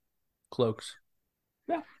red cloaks.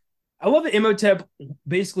 Yeah. I love that Imhotep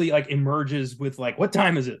basically like emerges with like, what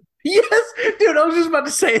time is it? Yes, dude, I was just about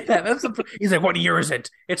to say that. He's like, "What year is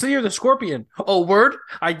it? It's the year of the Scorpion." Oh, word!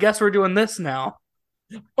 I guess we're doing this now.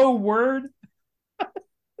 Oh, word.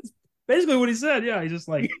 Basically what he said. Yeah, he's just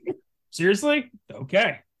like, seriously?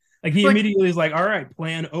 Okay. Like he Like, immediately is like, all right,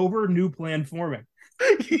 plan over, new plan forming.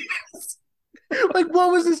 yes. Like,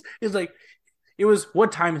 what was this? It's like, it was,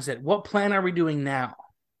 what time is it? What plan are we doing now?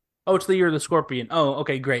 Oh, it's the year of the Scorpion. Oh,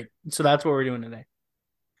 okay, great. So that's what we're doing today.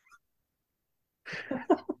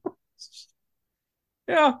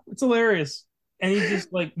 Yeah, it's hilarious. And he's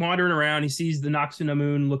just like wandering around. He sees the Noxuna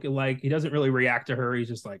moon looking like he doesn't really react to her. He's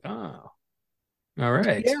just like, oh, all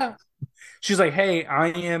right. Yeah. She's like, "Hey, I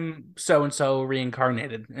am so and so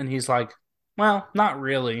reincarnated," and he's like, "Well, not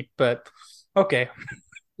really, but okay."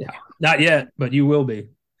 Yeah, not yet, but you will be.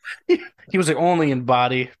 He was like, "Only in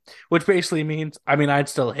body," which basically means, I mean, I'd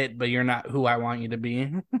still hit, but you're not who I want you to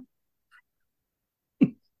be.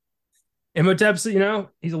 Imhotep's,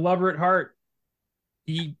 he's a lover at heart.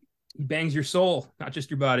 He bangs your soul, not just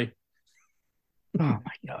your body. Oh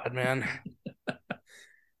my God, man.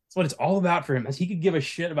 That's what it's all about for him. As he could give a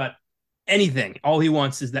shit about anything. All he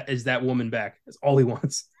wants is that woman back. That's all he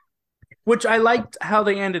wants. Which I liked how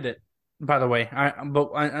they ended it, by the way. I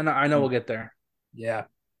know we'll get there. Yeah.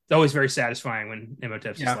 It's always very satisfying when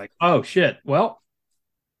Imhotep's Yeah. just like, oh shit, well,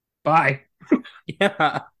 bye.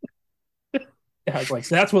 Yeah. Yeah, it's like,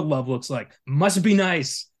 so that's what love looks like. Must be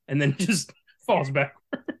nice. And then just falls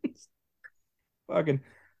backwards. Fucking.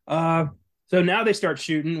 So now they start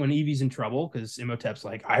shooting when Evie's in trouble because Imhotep's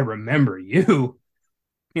like, I remember you.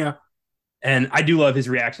 Yeah. And I do love his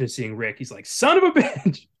reaction to seeing Rick. He's like, son of a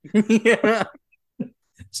bitch. Yeah.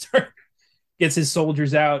 Gets his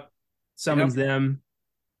soldiers out, summons them,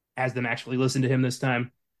 has them actually listen to him this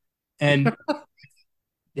time. And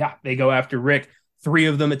yeah, they go after Rick. 3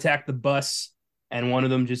 of them attack the bus, and one of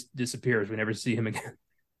them just disappears. We never see him again.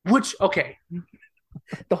 Which, okay.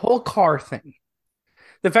 The whole car thing.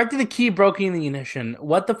 The fact that the key broke in the ignition,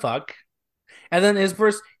 what the fuck? And then his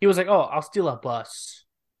first, he was like, "Oh, I'll steal a bus.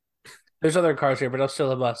 There's other cars here, but I'll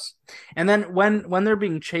steal a bus." And then when they're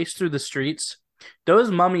being chased through the streets,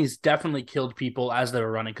 those mummies definitely killed people as they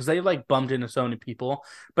were running because they like bumped into so many people.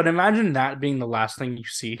 But imagine that being the last thing you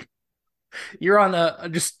see. You're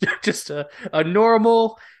on just a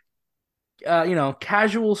normal,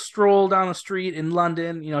 casual stroll down the street in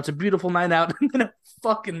London. It's a beautiful night out, and then a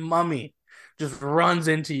fucking mummy just runs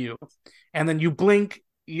into you, and then you blink,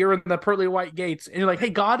 you're in the pearly white gates, and you're like,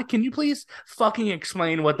 "Hey God, can you please fucking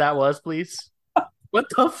explain what that was, please? What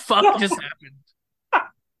the fuck just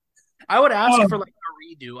happened?" I would ask for like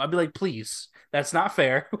a redo. I'd be like, "Please, that's not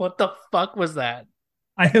fair. What the fuck was that?"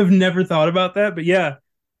 I have never thought about that, but yeah,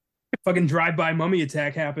 fucking drive-by mummy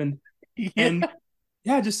attack happened. Yeah. And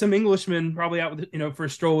yeah, just some Englishman probably out with for a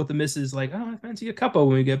stroll with the missus, like, oh, I fancy a cuppa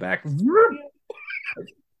when we get back.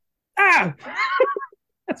 Ah,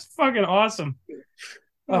 that's fucking awesome.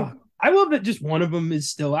 Oh, I love that just one of them is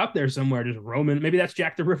still out there somewhere, just roaming. Maybe that's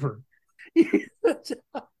Jack the Ripper. Oh,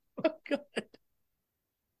 God.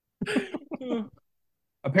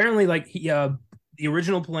 Apparently, like the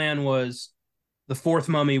original plan was the 4th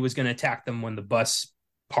mummy was going to attack them when the bus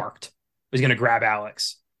parked. Was going to grab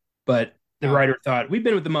Alex, but the writer thought we've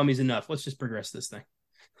been with the mummies enough. Let's just progress this thing.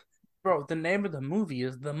 Bro, the name of the movie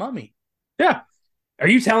is The Mummy. Yeah. Are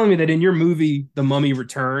you telling me that in your movie, The Mummy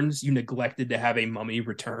Returns, you neglected to have a mummy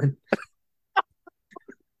return?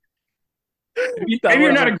 That Maybe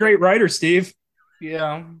you're was not a a great writer, Steve.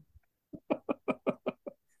 yeah.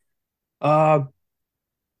 Uh,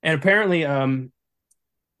 and apparently,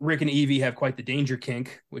 Rick and Evie have quite the danger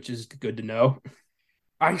kink, which is good to know.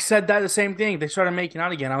 I said that the same thing. They started making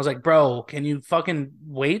out again. I was like, bro, can you fucking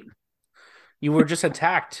wait? You were just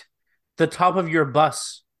attacked. The top of your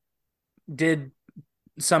bus did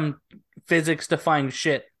some physics defying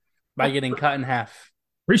shit by getting cut in half.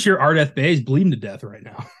 Pretty sure Ardeth Bay is bleeding to death right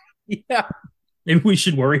now. Yeah. Maybe we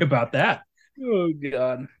should worry about that. Oh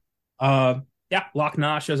god. Yeah, Loch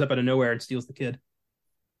Ness shows up out of nowhere and steals the kid.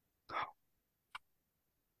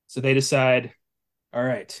 So they decide, all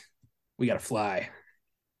right, we got to fly.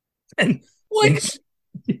 And Which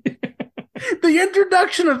the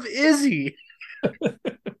introduction of Izzy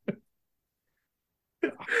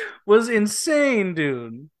was insane,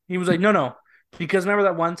 dude. He was like, no. Because remember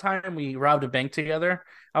that one time we robbed a bank together?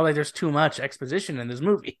 I was like, there's too much exposition in this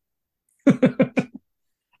movie.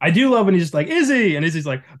 I do love when he's just like, Izzy! And Izzy's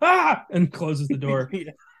like, ah! And closes the door.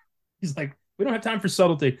 Yeah. He's like, we don't have time for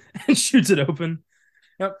subtlety. And shoots it open.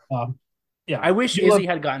 Yep. Yeah. I wish Izzy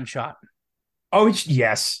had gotten shot. Oh,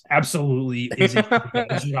 yes. Absolutely. Izzy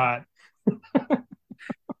shot.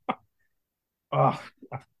 Oh,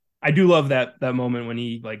 I do love that moment when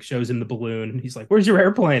he like shows him the balloon. He's like, "Where's your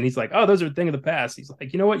airplane?" He's like, "Oh, those are a thing of the past." He's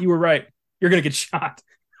like, "You know what? You were right. You're gonna get shot."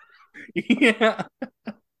 Yeah.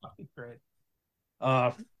 Great.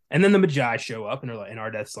 And then the Magi show up, and they're like, and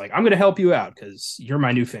Ardeth's like, "I'm gonna help you out because you're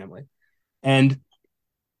my new family." And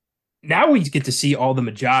now we get to see all the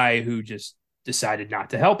Magi who just decided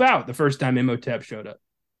not to help out the first time Imhotep showed up.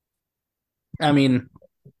 I mean,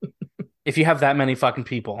 if you have that many fucking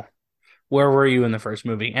people, where were you in the first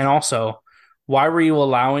movie? And also, why were you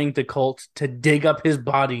allowing the cult to dig up his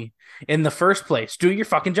body in the first place? Do your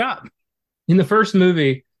fucking job. In the first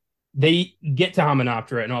movie, they get to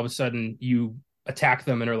Hamunaptra, and all of a sudden you attack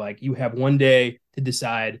them and are like, you have one day to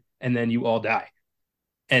decide, and then you all die.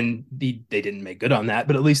 And they didn't make good on that,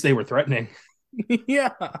 but at least they were threatening.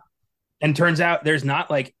 Yeah. And turns out there's not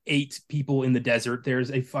like 8 people in the desert.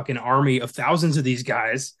 There's a fucking army of thousands of these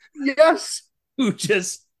guys. Yes. Who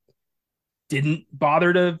just didn't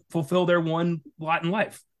bother to fulfill their one lot in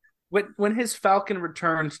life. When his falcon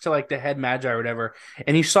returns to like the head magi or whatever,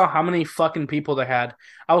 and you saw how many fucking people they had,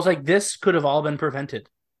 I was like, this could have all been prevented.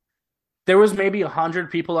 There was maybe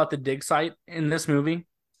 100 people at the dig site in this movie.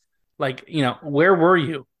 Like, where were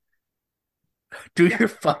you? Do your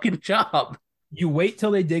fucking job. You wait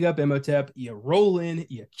till they dig up Imhotep, you roll in,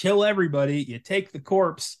 you kill everybody, you take the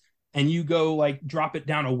corpse, and you go like drop it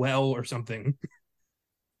down a well or something.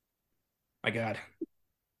 My God.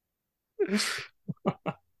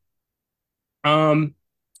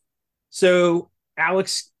 So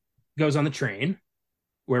Alex goes on the train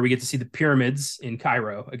where we get to see the pyramids in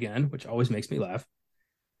Cairo again, which always makes me laugh.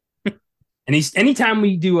 And anytime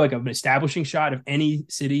we do like an establishing shot of any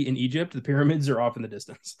city in Egypt, the pyramids are off in the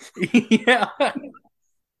distance. Yeah.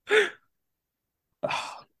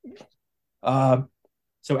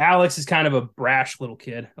 So Alex is kind of a brash little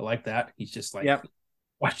kid. I like that. He's just like, yep.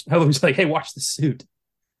 He's like, hey, watch the suit.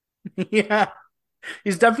 Yeah.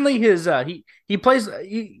 He's definitely his he plays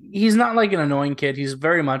he's not like an annoying kid. He's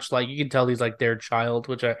very much like, you can tell he's like their child,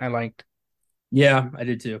 which I liked. Yeah, I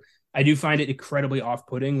did too. I do find it incredibly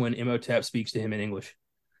off-putting when Imhotep speaks to him in English.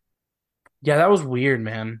 Yeah, that was weird,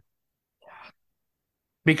 man.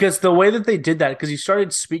 Because the way that they did that, because he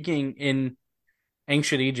started speaking in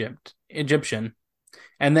ancient Egyptian,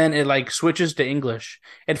 and then it like switches to English.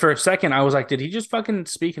 And for a second, I was like, did he just fucking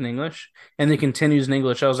speak in English? And then continues in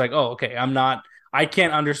English. I was like, oh, okay, I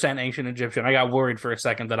can't understand ancient Egyptian. I got worried for a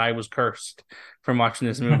second that I was cursed from watching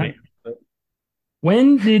this movie.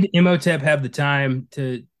 When did Imhotep have the time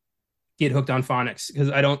to get hooked on phonics?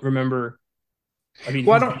 Because I don't remember. I mean,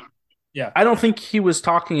 I don't think he was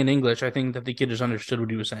talking in English. I think that the kid just understood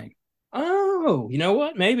what he was saying. Oh, you know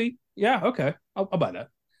what? Maybe. Yeah. Okay. I'll buy that.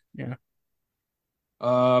 Yeah.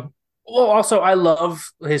 Well, also, I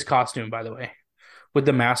love his costume, by the way, with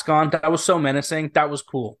the mask on. That was so menacing. That was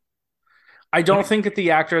cool. I don't think that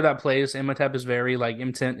the actor that plays Imhotep is very like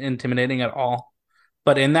intimidating at all.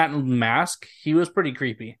 But in that mask, he was pretty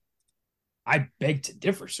creepy. I beg to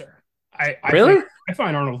differ, sir. Really? I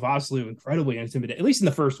find Arnold Vosloo incredibly intimidating, at least in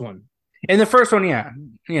the first one. In the first one, yeah.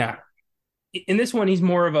 Yeah. In this one, he's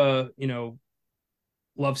more of a,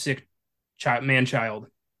 lovesick man-child.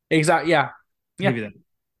 Exactly. Yeah. Maybe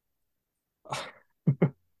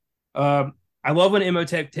that. I love when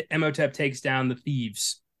Imhotep takes down the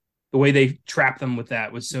thieves. the way they trap them with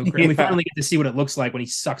that was so great. And we Yeah. finally get to see what it looks like when he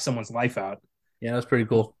sucks someone's life out. Yeah, that's pretty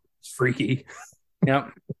cool. It's freaky.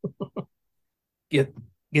 Yep. Get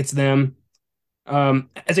gets them.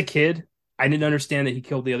 As a kid, I didn't understand that he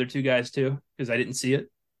killed the other two guys too because I didn't see it.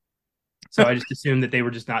 So I just assumed that they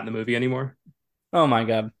were just not in the movie anymore. Oh my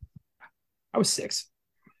God. I was 6.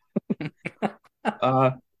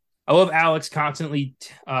 I love Alex constantly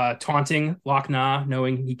taunting Loch Na,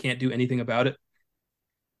 knowing he can't do anything about it.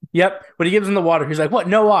 Yep. When he gives him the water, he's like, "What?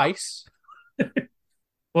 No ice."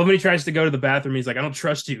 Well, when he tries to go to the bathroom, he's like, "I don't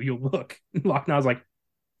trust you. You'll look." And Loch Na's like,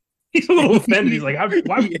 he's a little offended. He's like,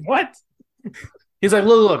 "Why? What?" He's like,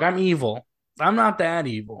 "Look, I'm evil. I'm not that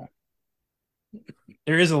evil."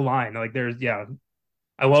 There is a line like yeah.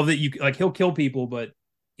 I love that you like he'll kill people, but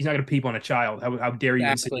he's not going to peep on a child. How dare you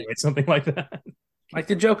Exactly. insinuate something like that? Like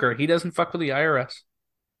the Joker, he doesn't fuck with the IRS.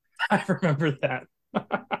 I remember that.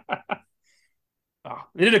 Oh,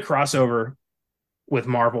 they did a crossover with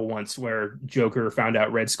Marvel once where Joker found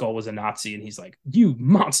out Red Skull was a Nazi, and he's like, "You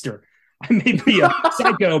monster! I may be a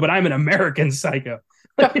psycho, but I'm an American psycho."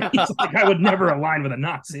 He's like, "I would never align with a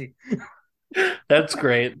Nazi." That's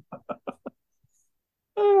great.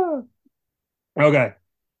 Okay,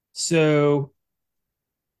 so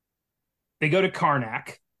they go to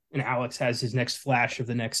Karnak, and Alex has his next flash of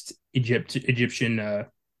the next Egyptian,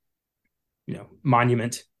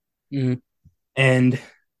 monument, and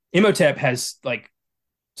Imhotep has like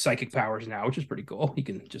psychic powers now, which is pretty cool. He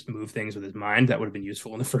can just move things with his mind. That would have been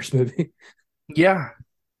useful in the first movie. Yeah.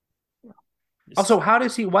 Also,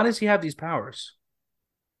 why does he have these powers?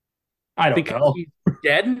 I don't Because know. he's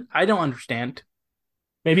dead? I don't understand.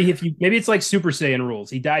 Maybe maybe it's like Super Saiyan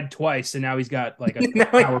rules. He died twice, and now he's got like a No,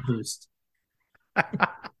 power boost. I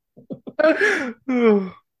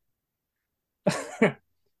don't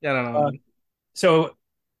know. So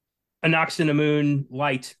Anaxinamun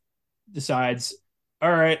Light decides,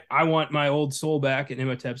 all right, I want my old soul back. And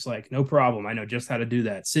Imhotep's like, no problem. I know just how to do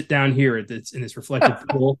that. Sit down here in this reflective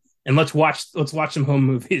pool and let's watch some home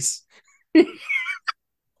movies.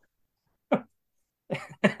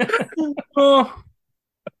 Oh,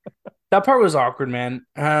 that part was awkward, man.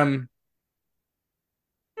 I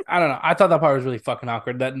don't know. I thought that part was really fucking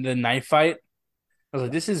awkward. That the knife fight. I was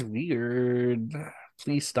like, this is weird.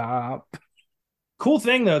 Please stop. Cool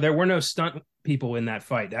thing though, there were no stunt people in that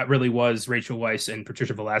fight. That really was Rachel Weisz and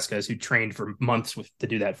Patricia Velasquez who trained for months to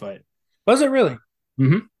do that fight. Was it really?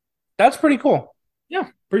 Mm-hmm. That's pretty cool. Yeah,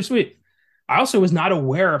 pretty sweet. I also was not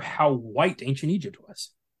aware of how white ancient Egypt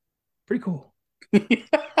was. Pretty cool.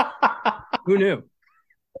 Who knew?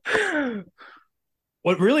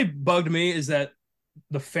 What really bugged me is that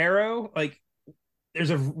the pharaoh, like, there's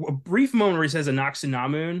a brief moment where he says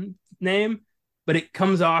Anaxinamun name, but it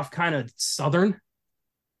comes off kind of southern.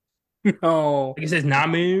 No. Like he says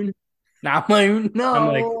Namun. Namun. No. I'm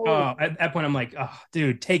like, oh, at that point, I'm like, oh,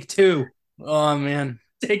 dude, take 2. Oh man.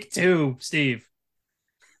 Take 2, Steve.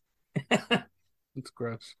 It's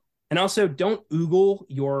gross. And also, don't oogle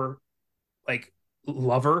your like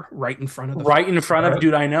lover right in front of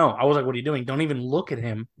dude. I know. I was like, what are you doing? Don't even look at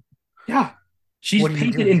him. Yeah. She's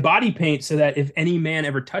painted in body paint so that if any man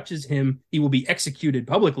ever touches him, he will be executed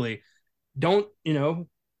publicly. Don't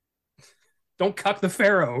cuck the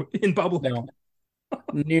pharaoh in public. No.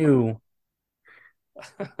 New.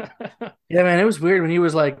 Yeah, man, it was weird when he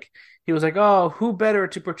was like, oh, who better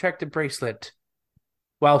to protect the bracelet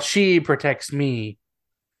while she protects me,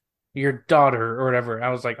 your daughter, or whatever. I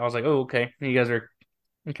was like, oh, okay. You guys are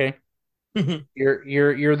okay.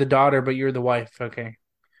 You're the daughter, but you're the wife. Okay.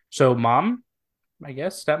 So mom, I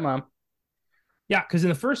guess, stepmom. Yeah, because in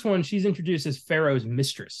the first one, she's introduced as Pharaoh's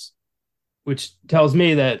mistress, which tells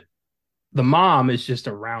me that the mom is just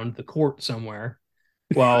around the court somewhere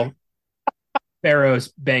while Pharaoh's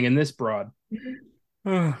banging this broad.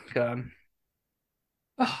 Oh, God.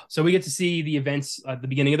 So we get to see the events at the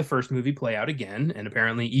beginning of the first movie play out again. And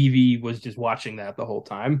apparently Evie was just watching that the whole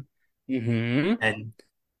time and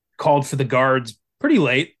called for the guards pretty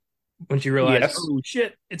late when she realized, oh,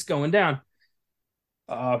 shit, it's going down.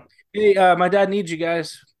 Hey, my dad needs you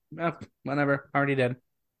guys. Whatever, already dead.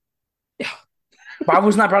 Yeah. Bob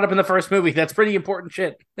was not brought up in the first movie. That's pretty important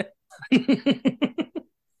shit.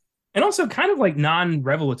 And also kind of like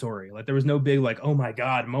non-revelatory. Like there was no big like, oh my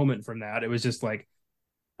God moment from that. It was just like,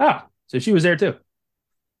 oh, so she was there too.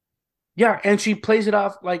 Yeah, and she plays it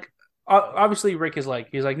off like obviously Rick is like,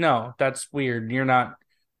 he's like, no, that's weird. You're not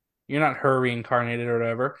her reincarnated or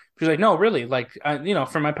whatever. She's like, no, really, like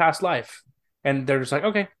from my past life. And they're just like,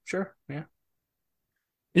 okay, sure, yeah.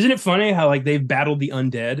 Isn't it funny how like they've battled the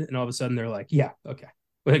undead and all of a sudden they're like, yeah, okay.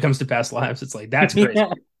 When it comes to past lives, it's like that's crazy.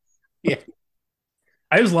 Yeah.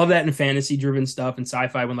 I always love that in fantasy driven stuff and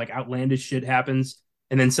sci-fi when like outlandish shit happens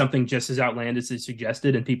and then something just as outlandish is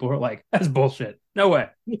suggested and people are like, that's bullshit. No way.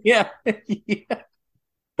 Yeah. Yeah.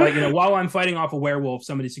 Like, while I'm fighting off a werewolf,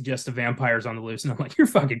 somebody suggests a vampire's on the loose, and I'm like, you're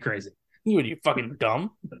fucking crazy. You fucking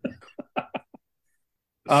dumb.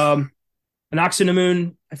 Moon,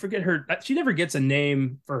 I forget her. She never gets a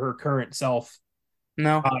name for her current self.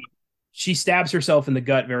 No. She stabs herself in the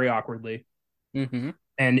gut very awkwardly. Mm-hmm.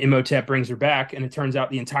 And Imhotep brings her back, and it turns out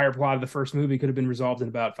the entire plot of the first movie could have been resolved in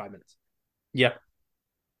about 5 minutes. Yeah.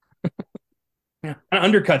 Yeah. It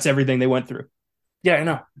undercuts everything they went through. Yeah, I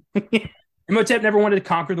know. Imhotep never wanted to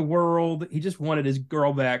conquer the world. He just wanted his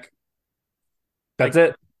girl back. That's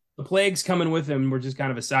it. The plagues coming with him were just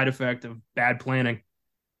kind of a side effect of bad planning.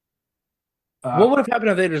 What would have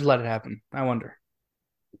happened if they just let it happen? I wonder.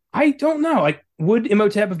 I don't know. Like, would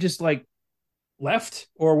Imhotep have just like left,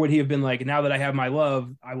 or would he have been like, now that I have my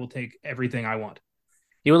love, I will take everything I want?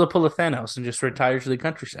 He would have pulled a Thanos and just retired to the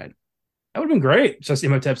countryside. That would have been great. Just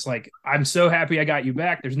Imhotep's like, I'm so happy I got you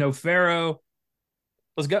back. There's no pharaoh.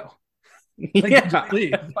 Let's go. Like, yeah.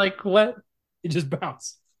 leave. Like what? You just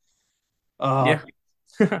bounce. Yeah.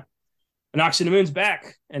 Moon's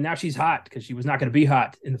back, and now she's hot because she was not going to be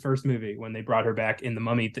hot in the first movie when they brought her back in the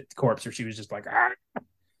mummy corpse, or she was just like, ah.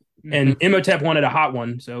 Mm-hmm. And Imhotep wanted a hot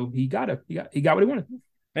one, so he got it. He got what he wanted.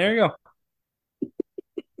 There you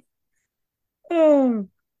go.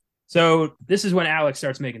 So this is when Alex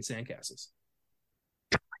starts making sandcastles.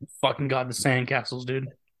 Fucking got the sandcastles, dude.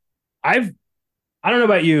 I don't know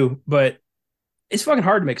about you, but it's fucking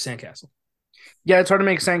hard to make a sandcastle. Yeah, it's hard to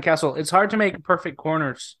make a sandcastle. It's hard to make perfect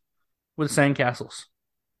corners with sandcastles.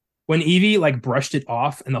 When Evie like brushed it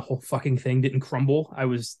off and the whole fucking thing didn't crumble, I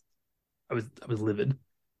was livid.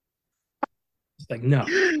 It's like, no.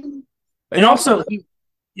 And also he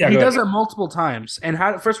does it multiple times. And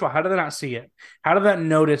first of all, how did they not see it? How did that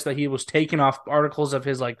notice that he was taking off articles of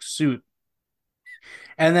his like suit?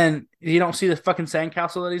 And then you don't see the fucking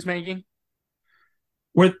sandcastle that he's making?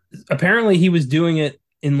 Where apparently he was doing it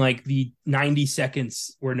in like the 90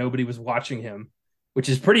 seconds where nobody was watching him, which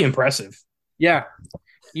is pretty impressive. Yeah.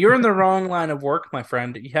 You're in the wrong line of work, my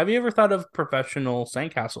friend. Have you ever thought of professional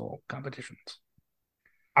sandcastle competitions?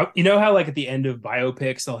 You know how like at the end of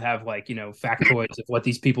biopics, they'll have like, factoids of what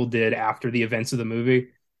these people did after the events of the movie.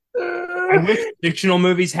 I wish fictional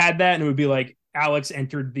movies had that, and it would be like Alex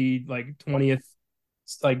entered the like 20th,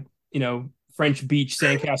 like, French beach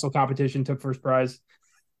sandcastle competition, took first prize.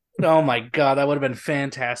 Oh my God, that would have been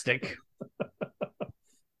fantastic.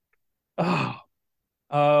 Yeah.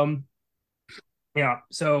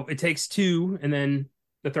 So it takes two, and then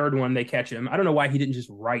the third one they catch him. I don't know why he didn't just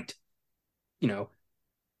write, yeah,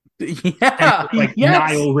 temple, like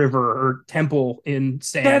Nile River or temple in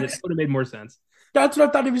sand. It would have made more sense. That's what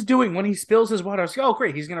I thought he was doing when he spills his water. I was like, oh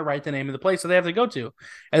great, he's gonna write the name of the place that they have to go to,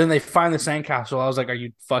 and then they find the sandcastle. I was like, are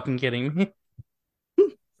you fucking kidding me?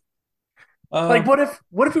 Like, what if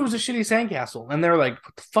it was a shitty sandcastle and they're like,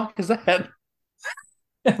 what the fuck is that?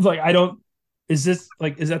 Like, is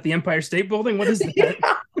that the Empire State Building? What is that? Yeah.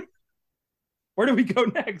 Where do we go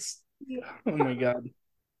next? Yeah. Oh my God.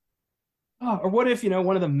 Or what if,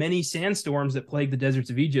 one of the many sandstorms that plague the deserts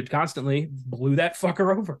of Egypt constantly blew that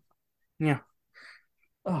fucker over? Yeah.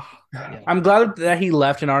 Oh, yeah. I'm glad that he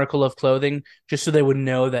left an article of clothing just so they would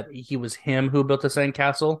know that he was him who built the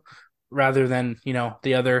sandcastle rather than,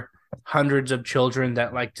 the other hundreds of children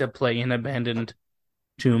that like to play in abandoned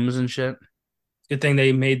tombs and shit. Good thing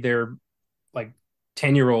they made their like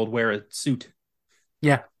 10-year-old wear a suit.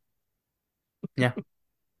 Yeah. Yeah.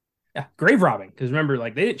 Yeah. Grave robbing. Because remember,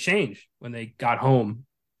 like, they didn't change when they got home.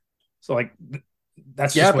 So like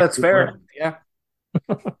that's just that's fair. Yeah.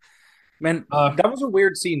 Man, that was a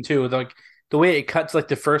weird scene too. Like the way it cuts like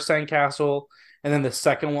the first sandcastle and then the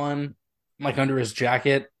second one, like under his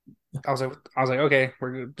jacket. I was like, okay,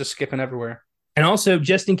 we're just skipping everywhere. And also,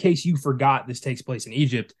 just in case you forgot, this takes place in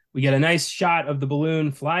Egypt. We get a nice shot of the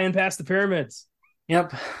balloon flying past the pyramids.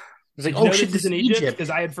 Yep. It's like, oh shit, this is in Egypt because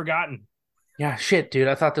I had forgotten. Yeah, shit, dude.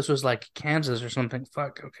 I thought this was like Kansas or something.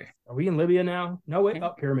 Fuck. Okay. Are we in Libya now? No, wait.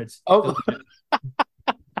 Oh, pyramids. Oh.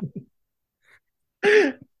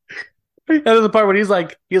 That is the part when he's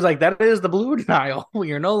like, that is the Blue Nile.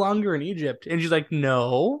 We are no longer in Egypt. And she's like,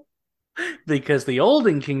 no, because the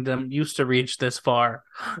Olden Kingdom used to reach this far.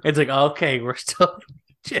 It's like, okay, we're still in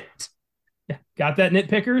Egypt. Yeah, got that,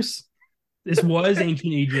 nitpickers? This was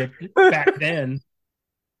ancient Egypt back then.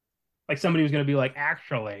 Like somebody was going to be like,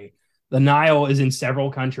 actually, the Nile is in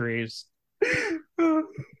several countries. I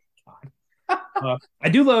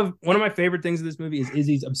do love, one of my favorite things in this movie is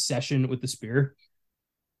Izzy's obsession with the spear.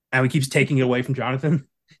 And he keeps taking it away from Jonathan.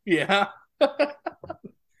 Yeah.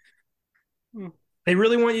 They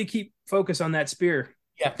really want you to keep focus on that spear.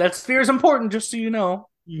 Yeah, that sphere is important, just so you know.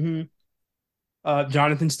 Mm-hmm.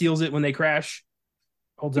 Jonathan steals it when they crash,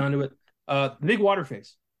 holds on to it. The big water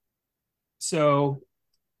face. So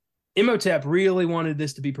Imhotep really wanted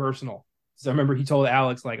this to be personal. So I remember he told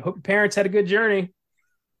Alex, like, I hope your parents had a good journey.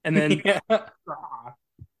 And then Yeah.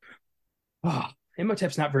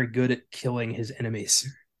 Imhotep's not very good at killing his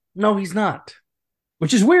enemies, No, he's not.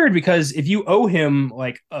 which is weird because if you owe him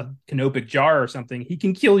like a canopic jar or something, he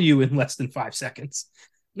can kill you in less than 5 seconds.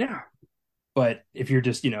 Yeah. But if you're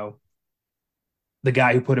just, the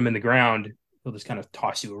guy who put him in the ground, he'll just kind of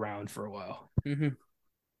toss you around for a while. Mm-hmm.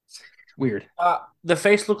 Weird. The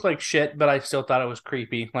face looked like shit, but I still thought it was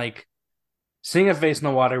creepy. Like, seeing a face in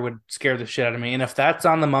the water would scare the shit out of me. And if that's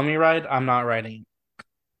on the mummy ride, I'm not riding.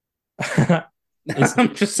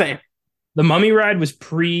 I'm just saying. The mummy ride was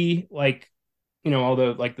pre like, all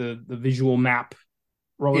the like the visual map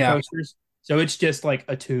roller Yeah. coasters. So it's just like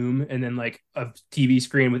a tomb and then like a TV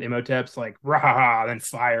screen with Imhotep's like rah, then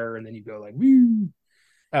fire, and then you go like woo.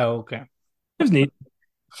 Oh, okay. It was neat.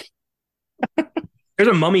 There's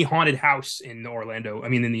a mummy haunted house in Orlando. I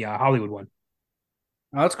mean, in the Hollywood one.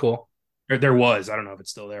 Oh, that's cool. There was. I don't know if it's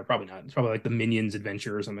still there. Probably not. It's probably like the Minions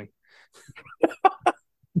Adventure or something.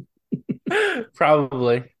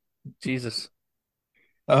 Probably. Jesus.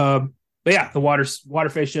 But yeah, the water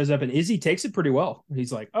face shows up and Izzy takes it pretty well.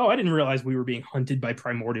 He's like, "Oh, I didn't realize we were being hunted by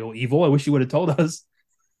primordial evil. I wish you would have told us."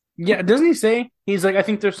 Yeah, doesn't he say? He's like, I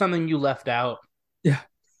think there's something you left out. Yeah,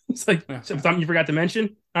 it's like something you forgot to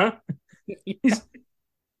mention, huh? He's.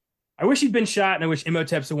 I wish he'd been shot, and I wish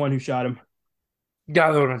Imhotep's the one who shot him.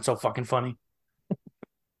 God, that would have been so fucking funny.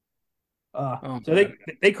 So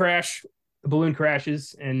they crash. The balloon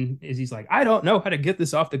crashes, and Izzy's like, "I don't know how to get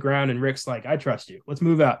this off the ground." And Rick's like, "I trust you. Let's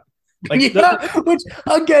move out." Like, which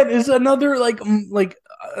again is another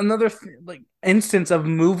another instance of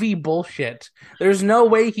movie bullshit. There's no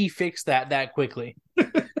way he fixed that quickly.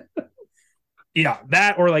 Yeah,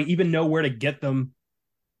 that or like even know where to get them.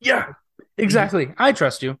 Yeah, exactly. I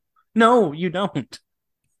trust you. No, you don't.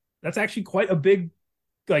 That's actually quite a big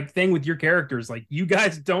like thing with your characters. Like you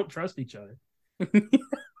guys don't trust each other.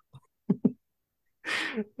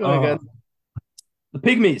 Oh my God. The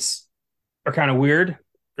pygmies are kind of weird.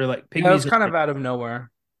 They're like pygmies. Yeah, it's kind of out of nowhere.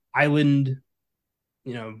 Island,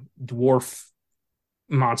 dwarf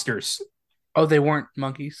monsters. Oh, they weren't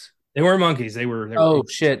monkeys. They weren't monkeys. They were oh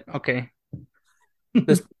shit. Okay.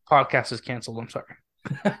 This podcast is canceled. I'm sorry.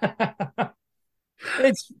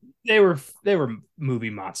 They were movie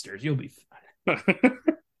monsters. You'll be fine.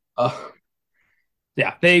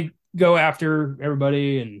 Yeah, they go after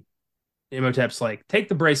everybody, and Imhotep's like, take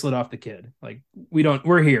the bracelet off the kid. Like,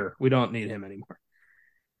 we're here. We don't need him anymore.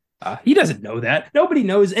 He doesn't know that. Nobody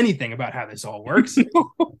knows anything about how this all works.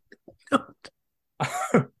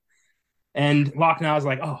 And Loch Nah's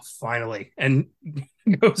like, oh, finally. And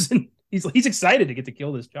goes and he's excited to get to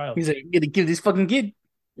kill this child. He's like, get to kill this fucking kid.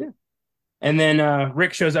 Yeah. And then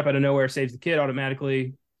Rick shows up out of nowhere, saves the kid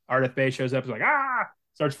automatically. Ardeth Bay shows up, is like,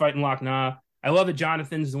 starts fighting Loch Nah. I love that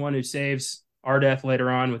Jonathan's the one who saves Ardeth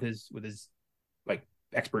later on with his like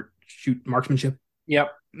expert shoot marksmanship.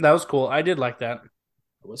 Yep, that was cool. I did like that.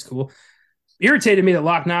 It was cool. Irritated me that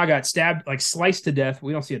Loch Nah got stabbed, like sliced to death.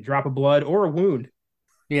 We don't see a drop of blood or a wound.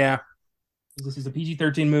 Yeah. This is a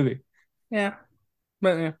PG-13 movie. Yeah.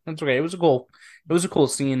 But yeah, that's okay. It was a cool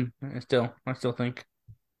scene. I still think.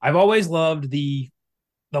 I've always loved the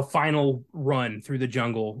final run through the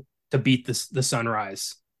jungle to beat the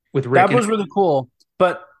sunrise with Rick. That was really cool.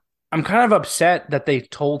 But I'm kind of upset that they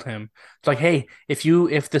told him. It's like, hey,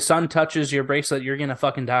 if the sun touches your bracelet, you're gonna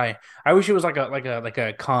fucking die. I wish it was like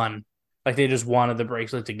a con. Like they just wanted the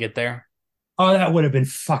bracelet to get there. Oh, that would have been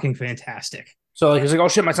fucking fantastic. So like it's like, oh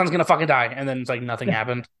shit, my son's gonna fucking die, and then it's like nothing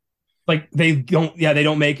happened. Like they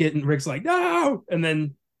don't make it, and Rick's like, no, and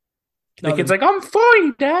then the kid's like, I'm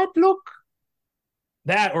fine, Dad. Look.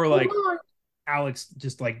 That or like Alex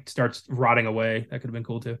just like starts rotting away. That could have been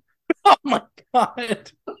cool too. Oh my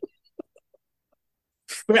God.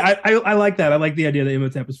 I like that. I like the idea that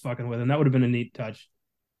Imhotep was fucking with him. That would have been a neat touch.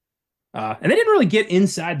 And they didn't really get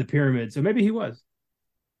inside the pyramid, so maybe he was.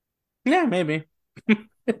 Yeah, maybe.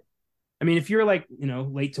 I mean, if you're like,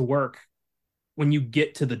 late to work, when you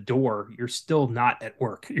get to the door, you're still not at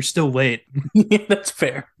work. You're still late. Yeah, that's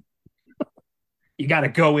fair. You got to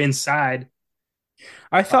go inside.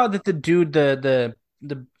 I thought that the dude, the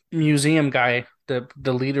museum guy,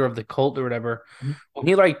 the leader of the cult or whatever, when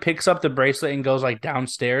he like picks up the bracelet and goes like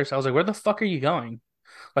downstairs, I was like, where the fuck are you going?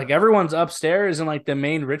 Like everyone's upstairs in like the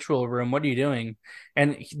main ritual room. What are you doing?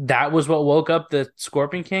 And that was what woke up the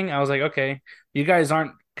Scorpion King. I was like, okay, you guys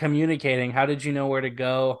aren't communicating? How did you know where to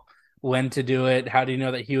go, when to do it? How do you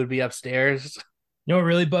know that he would be upstairs? You know what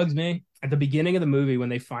really bugs me? At the beginning of the movie, when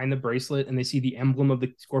they find the bracelet and they see the emblem of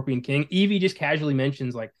the Scorpion King, Evie just casually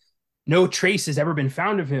mentions, like, no trace has ever been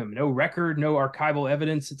found of him, no record, no archival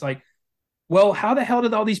evidence. It's like, well, how the hell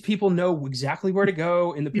did all these people know exactly where to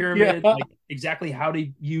go in the Yeah, pyramid? Like, exactly how to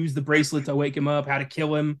use the bracelet to wake him up, how to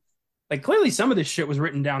kill him? Like, clearly some of this shit was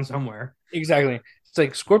written down somewhere. exactly. It's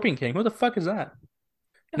like Scorpion King. What the fuck is that?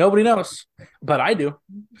 Nobody knows, but I do.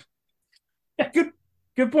 Yeah,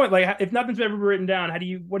 good point. Like, if nothing's ever written down,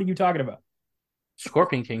 what are you talking about?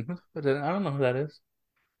 Scorpion King. I don't know who that is.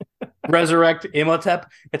 Resurrect Imhotep.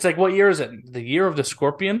 It's like, what year is it? The year of the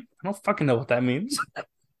Scorpion? I don't fucking know what that means.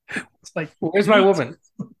 It's like, Where's my woman?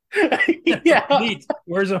 Yeah, neat.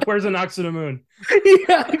 Where's an ox to the moon?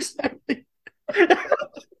 yeah, exactly.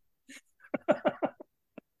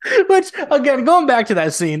 Which again, going back to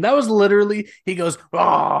that scene, that was literally he goes,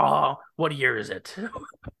 "Oh, what year is it?"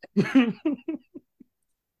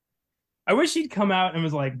 I wish he'd come out and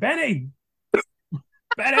was like, Benny,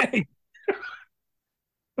 Benny.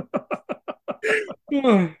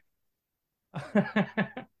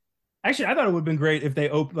 Actually, I thought it would have been great if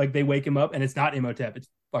they wake him up and it's not Imhotep, it's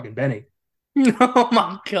fucking Benny. Oh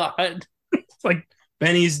my god! It's like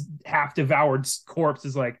Benny's half devoured corpse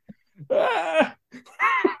is like, ah,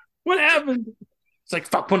 what happened? It's like,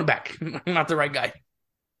 fuck, put him back. I'm not the right guy.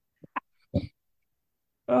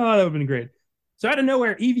 Oh, that would have been great. So out of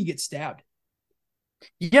nowhere, Evie gets stabbed.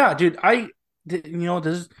 Yeah, dude. This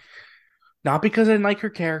is not because I didn't like her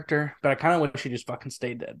character, but I kind of wish she just fucking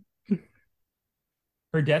stayed dead.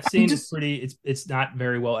 Her death I scene is just, pretty. It's not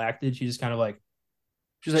very well acted. She just kind of like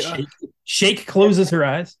she's like, shake closes her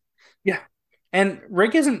eyes. yeah. And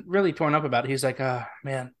Rick isn't really torn up about it. He's like,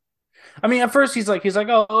 man. I mean, at first he's like,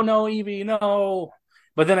 oh no, Evie, no.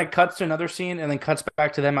 But then it cuts to another scene and then cuts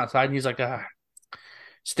back to them outside, and he's like,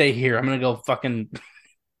 stay here. I'm gonna go fucking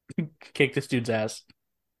kick this dude's ass.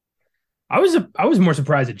 I was more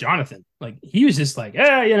surprised at Jonathan. Like he was just like,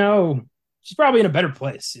 she's probably in a better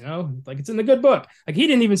place. Like it's in the good book. Like he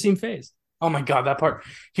didn't even seem phased. Oh my god, that part.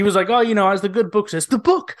 He was like, oh, as the good book says, the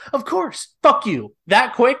book, of course. Fuck you.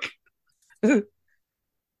 That quick? I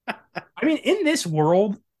mean, in this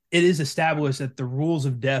world, it is established that the rules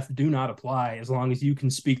of death do not apply as long as you can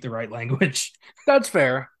speak the right language. That's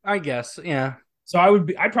fair, I guess. Yeah. So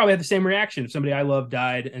I'd probably have the same reaction if somebody I love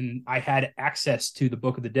died and I had access to the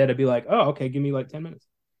Book of the Dead. I'd be like, oh, okay, give me like 10 minutes.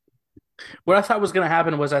 What I thought was going to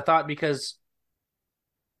happen was I thought because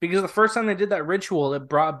the first time they did that ritual, it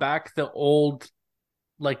brought back the old,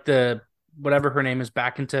 like the whatever her name is,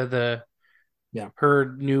 back into the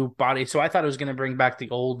her new body. So I thought it was going to bring back the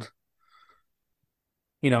old,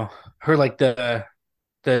 her like the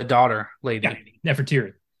daughter lady. Yeah,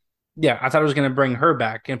 Nefertiri. Yeah, I thought it was going to bring her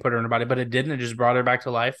back and put her in her body, but it didn't. It just brought her back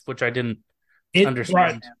to life, which I didn't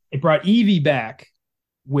understand. It brought Evie back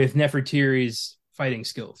with Nefertiri's fighting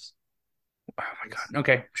skills. Oh my god.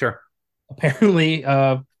 Okay, sure. Apparently,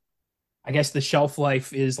 I guess the shelf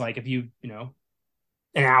life is like if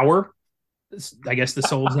an hour. I guess the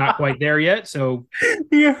soul's not quite there yet. So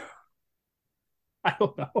yeah, I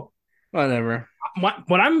don't know. Whatever.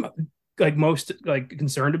 What I'm like most like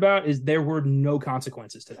concerned about is there were no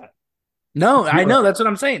consequences to that. No, I know. That's what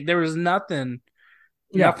I'm saying. There was nothing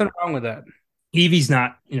wrong with that. Evie's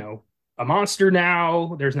not, a monster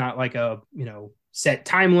now. There's not like a, set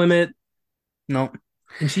time limit. No.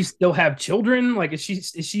 Can she still have children? Like, is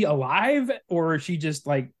she alive or is she just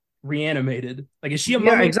like reanimated? Like, is she a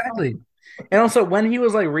mummy? Yeah, exactly. And also, when he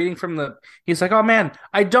was like reading from he's like, oh man,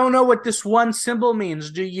 I don't know what this one symbol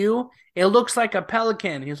means. Do you? It looks like a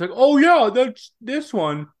pelican. He's like, oh yeah, that's this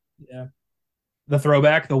one. Yeah. The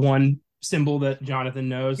throwback, the one symbol that Jonathan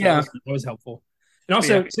knows. Yeah. That was helpful. And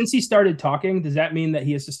also, since he started talking, does that mean that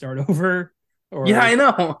he has to start over? Or yeah, I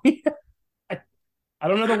know. I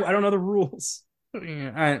don't know I don't know the rules.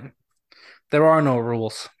 Yeah, there are no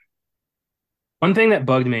rules. One thing that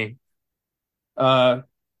bugged me. So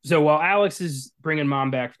while Alex is bringing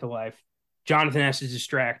mom back to life, Jonathan has to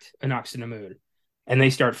distract Anoxinamoon, and they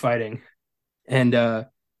start fighting. And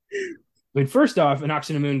first off,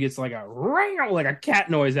 Anoxinamoon gets like a cat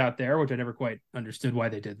noise out there, which I never quite understood why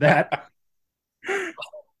they did that.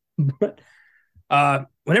 But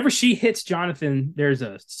whenever she hits Jonathan, there's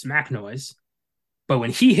a smack noise. But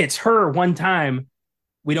when he hits her one time,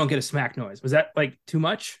 we don't get a smack noise. Was that like too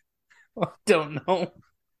much? I don't know.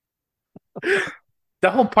 The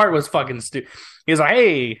whole part was fucking stupid. He's like,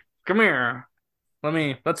 hey, come here.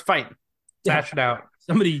 Let's fight. Dash it out.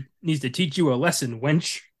 Somebody needs to teach you a lesson,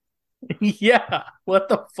 wench. Yeah. What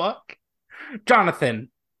the fuck? Jonathan,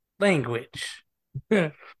 language.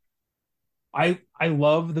 I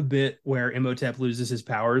love the bit where Imhotep loses his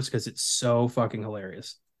powers because it's so fucking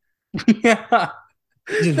hilarious. Yeah.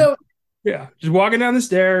 Just No. yeah, just walking down the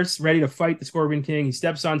stairs, ready to fight the Scorpion King. He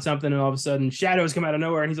steps on something, and all of a sudden, shadows come out of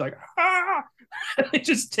nowhere, and he's like, "Ah!" They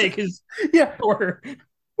just take his Yeah. power.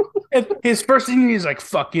 And his first thing he's like,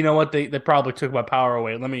 "Fuck, you know what? They probably took my power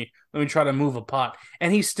away. Let me try to move a pot."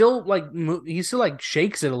 And he still he still like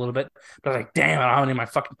shakes it a little bit, but like, damn, I don't have any of my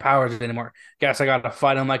fucking powers anymore. Guess I gotta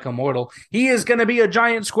fight him like a mortal. He is gonna be a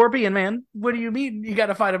giant scorpion, man. What do you mean? You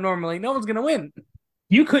gotta fight him normally. No one's gonna win.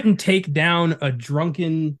 You couldn't take down a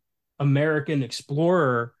drunken American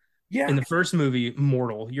explorer in Yeah. the first movie,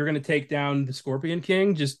 mortal. You're going to take down the Scorpion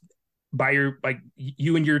King just by your like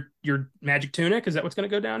you and your magic tunic. Is that what's going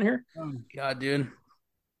to go down here? Oh god, dude.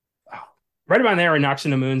 Oh. Right about there, and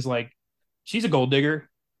Noxina Moon's like she's a gold digger,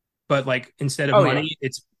 but like instead of Oh yeah. money,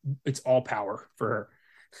 it's all power for her.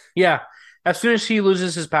 Yeah. As soon as he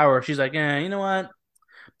loses his power, she's like, "Yeah, you know what?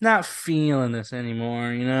 Not feeling this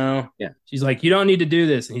anymore. You know." Yeah, she's like, you don't need to do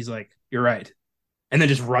this, and he's like, you're right, and then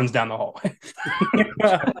just runs down the hallway.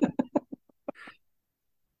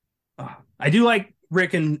 I do like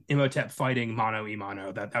Rick and Imhotep fighting mano a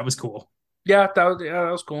mano. That was cool. Yeah, that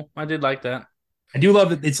was cool. I did like that. I do love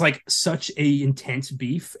that it's like such a intense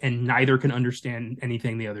beef, and neither can understand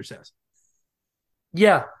anything the other says.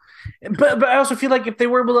 Yeah, but I also feel like if they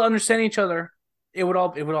were able to understand each other, it would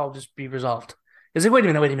all just be resolved. Is it? Wait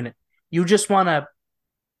a minute. You just want to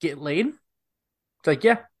get laid? It's like,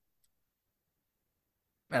 yeah,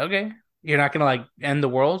 okay. You're not gonna like end the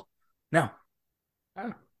world? No.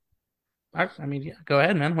 I, I mean, yeah, go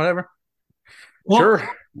ahead, man. Whatever. Well, Sure.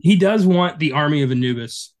 he does want the army of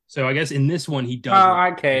Anubis, so I guess in this one he does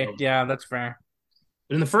want. Okay. Yeah, that's fair.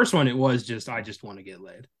 But in the first one, it was just I just want to get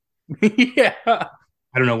laid. Yeah.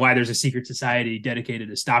 I don't know why there's a secret society dedicated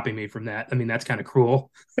to stopping me from that. I mean, that's kind of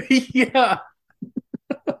cruel. Yeah.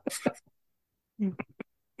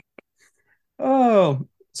 Oh,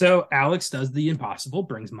 so Alex does the impossible,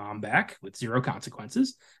 brings mom back with zero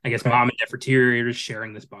consequences. I guess Okay. mom and Nefertiti are just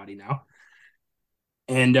sharing this body now.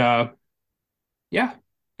 And yeah,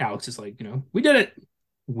 Alex is like, we did it.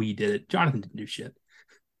 We did it. Jonathan didn't do shit.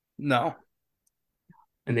 No.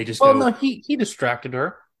 And they just Well, go, no, he distracted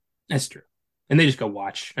her. that's true. And they just go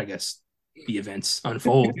watch, I guess, the events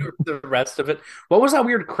unfold. The rest of it. What was that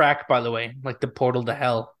weird crack, by the way? Like the portal to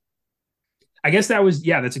hell. I guess that was,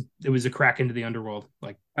 yeah, it was a crack into the underworld.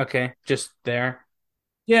 Like, Okay, just there.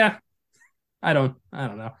 yeah, I don't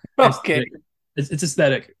know. Okay. It's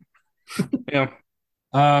aesthetic. Yeah.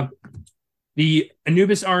 Uh, the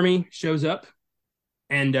Anubis army shows up,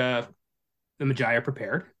 and the Magi are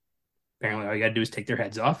prepared. Apparently, all you got to do is take their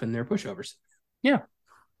heads off, and they're pushovers, Yeah.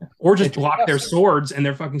 or They just just block their yes. swords, and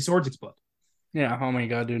their fucking swords explode. Yeah. Oh my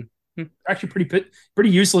god, dude. Actually, pretty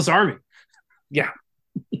useless army. Yeah.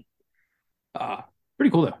 Uh,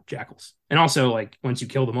 Pretty cool though, jackals. And also, like once you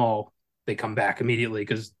kill them all, they come back immediately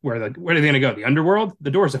because where are they going to go? The underworld?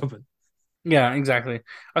 The door's open. Yeah. Exactly.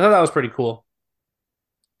 I thought that was pretty cool.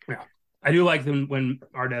 Yeah. I do like them when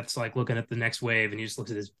Ardeth's like looking at the next wave and he just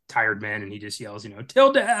looks at his tired men and he just yells,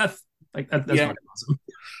 till death. Like that's Yeah. fucking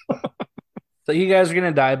awesome. So you guys are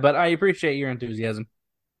gonna die, but I appreciate your enthusiasm.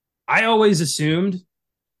 I always assumed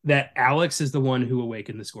that Alex is the one who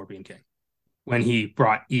awakened the Scorpion King when he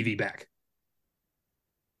brought Evie back.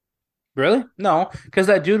 Really? No, because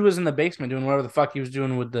that dude was in the basement doing whatever the fuck he was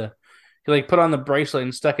doing with the. He like put on the bracelet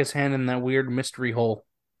and stuck his hand in that weird mystery hole.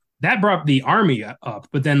 That brought the army up,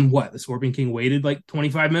 but then what? The Scorpion King waited like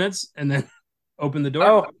 25 minutes and then opened the door.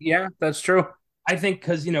 Oh yeah, that's true. I think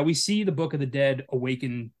because we see the Book of the Dead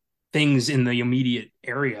awaken things in the immediate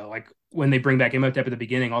area, like when they bring back Imhotep at the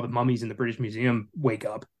beginning, all the mummies in the British Museum wake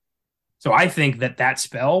up. So I think that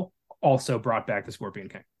spell also brought back the Scorpion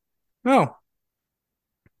King. Oh.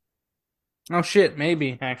 Oh shit,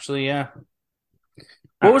 maybe actually, yeah.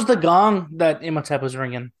 What was the gong that Imhotep was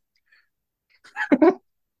ringing? I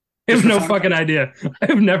Just have for no fun? fucking idea. I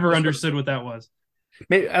have never Just for understood what that was.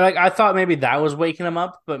 maybe, like I thought maybe that was waking him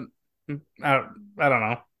up, but I don't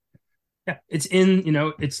know. Yeah, it's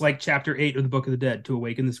it's like chapter 8 of the Book of the Dead to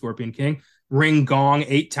awaken the Scorpion King. Ring gong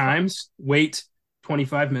 8 times. Wait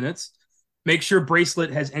 25 minutes. Make sure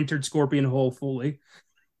bracelet has entered Scorpion hole fully.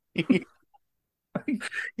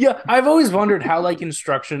 Yeah, I've always wondered how like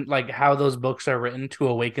how those books are written to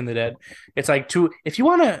awaken the dead. It's like to if you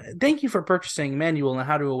want to thank you for purchasing manual on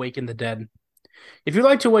how to awaken the dead. If you'd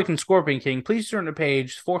like to awaken Scorpion King, please turn to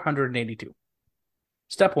page 482.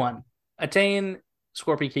 Step 1. Attain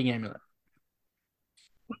Scorpion King amulet.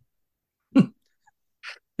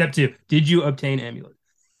 Step 2. Did you obtain amulet?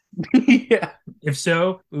 Yeah. If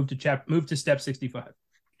so, move to step 65.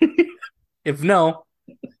 If no,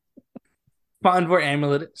 find where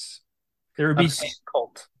amulet is. There would A be fan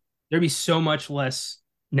cult. there'd be so much less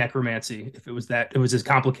necromancy if it was as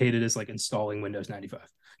complicated as like installing Windows 95.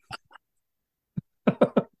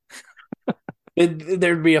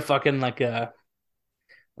 There'd be a fucking like a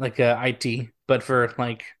IT, but for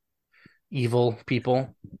like evil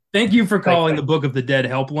people. Thank you for Like, calling the Book of the Dead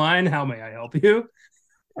helpline. How may I help you?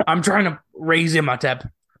 I'm trying to raise him a tip.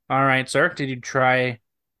 All right, sir. Did you try,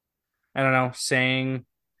 I don't know, saying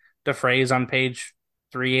the phrase on page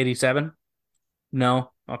 387?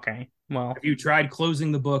 No. Okay. Well, Have you tried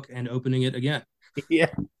closing the book and opening it again? yeah.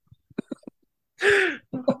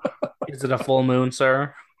 Is it a full moon,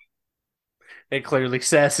 sir? It clearly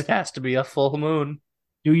says it has to be a full moon.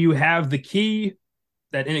 Do you have the key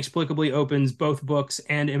that inexplicably opens both books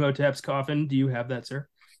and Imhotep's coffin? Do you have that, sir?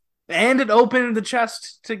 And it opened the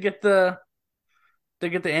chest to get the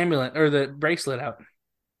amulet or the bracelet out.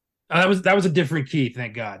 That was a different key,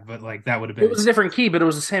 thank God. But like that would have It been was a different key, but it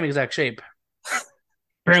was the same exact shape.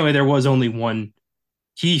 apparently there was only one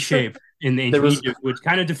key shape in There ancient was Egypt, which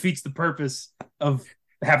kind of defeats the purpose of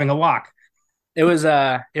having a lock. it was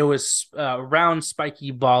round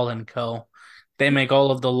spiky ball and co. They make all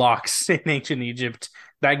of the locks in ancient Egypt.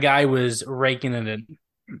 That guy was raking it in.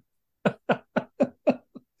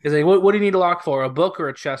 He's like, what do you need a lock for? A book or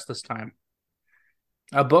a chest this time?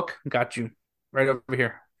 A book? Got you. Right over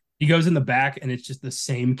here. He goes in the back and it's just the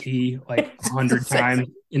same key like 100 times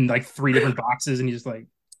in like three different boxes, and he's just like,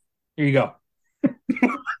 "Here you go.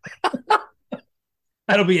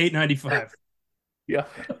 That'll be $8.95." Yeah.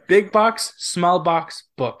 Big box, small box,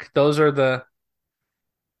 book. Those are the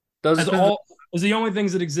those That's are the, all. Was the only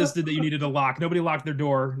things that existed that you needed to lock. Nobody locked their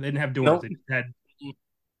door. They didn't have doors. nope. They just had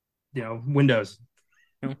windows.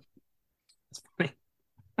 Nope. It's funny.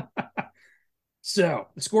 So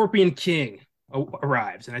the Scorpion King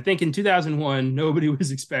arrives, and I think in 2001 nobody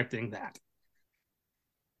was expecting that.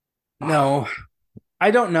 No.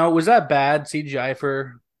 I don't know. Was that bad CGI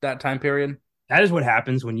for that time period? That is what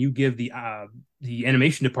happens when you give the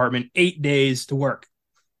animation department 8 days to work.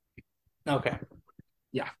 Okay.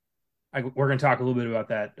 Yeah, we're going to talk a little bit about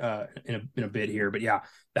that in a bit here, but yeah,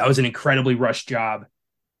 that was an incredibly rushed job,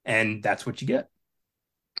 and that's what you get.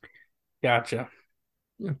 Gotcha.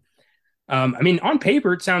 Yeah. I mean, on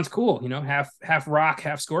paper it sounds cool. Half rock,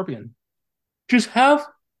 half scorpion. Just have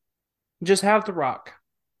just have the rock.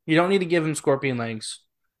 You don't need to give him scorpion legs.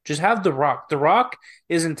 Just have the rock. The rock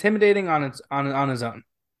is intimidating on his own.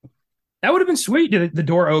 That would have been sweet. The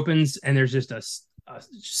door opens and there's just a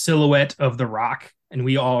silhouette of the rock, and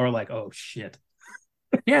we all are like, "Oh shit!"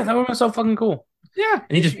 Yeah, that would have been so fucking cool. Yeah,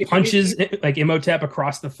 and he just punches like Imhotep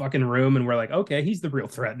across the fucking room, and we're like, "Okay, he's the real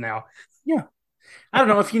threat now." Yeah. I don't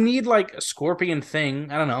know if you need like a scorpion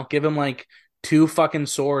thing. I don't know. Give him like two fucking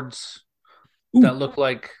swords Ooh, that look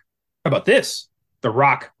like. how about this? The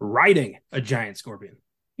Rock riding a giant scorpion.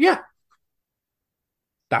 Yeah,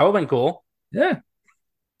 that would have been cool. Yeah,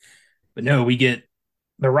 but no, we get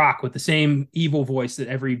The Rock with the same evil voice that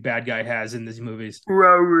every bad guy has in these movies.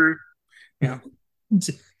 Robert. Yeah.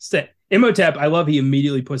 Imhotep, I love he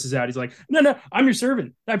immediately pushes out. He's like, no, I'm your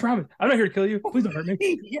servant. I promise. I'm not here to kill you. Please don't hurt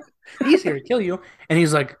me. Yeah. He's here to kill you. And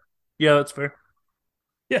he's like, yeah, that's fair.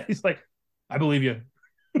 Yeah, he's like, I believe you.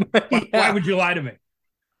 Yeah. Why would you lie to me?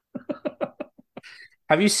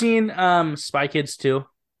 Have you seen Spy Kids 2?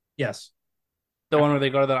 Yes. The one where they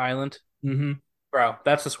go to that island? Mm-hmm. Bro,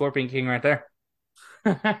 that's the Scorpion King right there.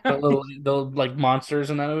 The like monsters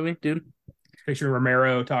in that movie, dude. Picture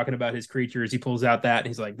Romero talking about his creatures. He pulls out that and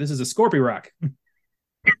he's like, "This is a Scorpion Rock."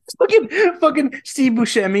 Fucking Steve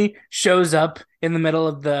Buscemi shows up in the middle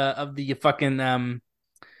of the fucking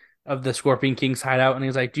of the Scorpion King's hideout, and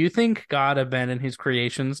he's like, "Do you think God abandoned his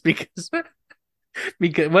creations because what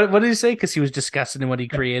did he say? Because he was disgusted in what he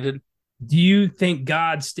created." Do you think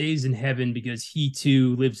God stays in heaven because he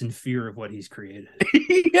too lives in fear of what he's created?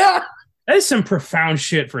 Yeah, that is some profound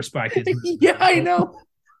shit for a Spy Kids movie. Yeah, I know.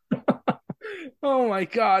 Oh my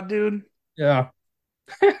god, dude. Yeah.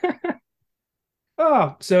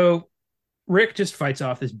 Oh, so Rick just fights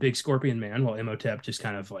off this big scorpion man while Imhotep just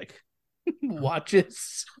kind of like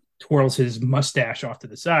watches, twirls his mustache off to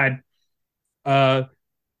the side. The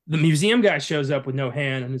museum guy shows up with no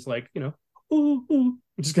hand and is like, ooh.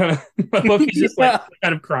 Just kind of, I love he's just like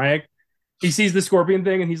kind of crying. He sees the scorpion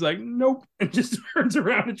thing and he's like, nope, and just turns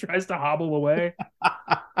around and tries to hobble away.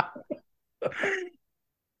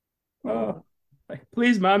 Oh, like,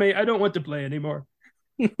 please, mommy, I don't want to play anymore.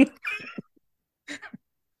 And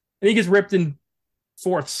he gets ripped in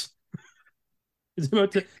fourths.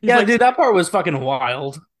 Yeah, like, dude, that part was fucking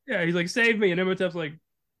wild. Yeah, he's like, save me. And Imhotep's like,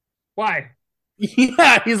 why?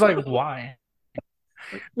 Yeah, he's like, why,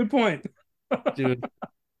 Like, good point. dude?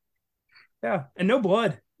 Yeah, and no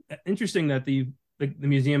blood. Interesting that the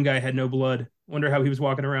museum guy had no blood. Wonder how he was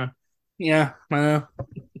walking around. Yeah, I know.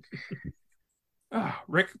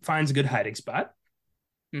 Rick finds a good hiding spot,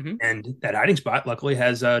 Mm-hmm. and that hiding spot luckily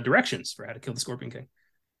has directions for how to kill the Scorpion King.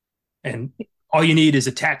 And all you need is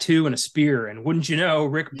a tattoo and a spear. And wouldn't you know,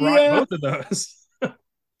 Rick brought Yeah, both of those.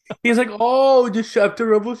 he's like, oh, the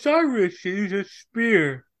scepter of Osiris is a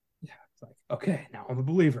spear. It's like, okay, now I'm a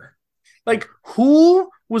believer. Like, who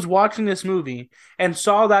was watching this movie and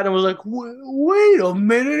saw that and was like, wait a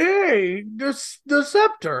minute, hey, the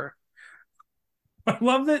scepter. I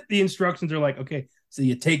love that the instructions are like, okay, so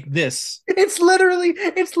you take this It's literally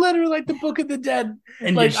like the Book of the Dead. and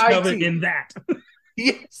you Like shove it IT. in that.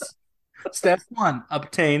 Yes. Step 1,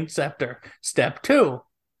 obtain scepter. Step 2,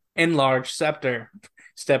 enlarge scepter.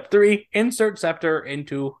 Step 3, insert scepter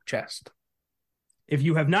into chest. If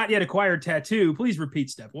you have not yet acquired tattoo, please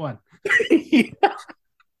repeat step one.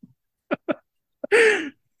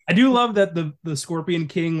 I do love that the Scorpion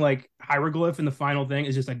King like hieroglyph in the final thing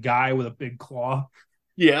is just a guy with a big claw.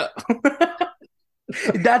 Yeah.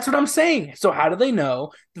 That's what I'm saying. So how do they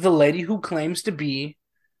know that the lady who claims to be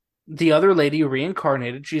the other lady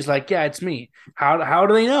reincarnated, she's like, yeah, it's me. How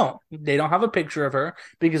do they know? They don't have a picture of her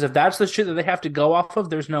because if that's the shit that they have to go off of,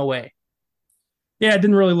 there's no way. Yeah, it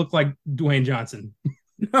didn't really look like Dwayne Johnson.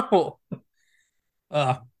 No.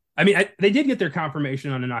 Uh, I mean, they did get their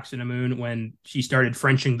confirmation on Anoxina Moon when she started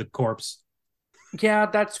Frenching the corpse. Yeah,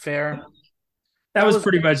 that's fair. That was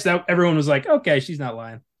pretty much that. Everyone was like, okay, she's not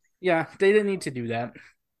lying. Yeah, they didn't need to do that.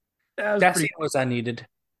 That was That pretty. scene was unneeded.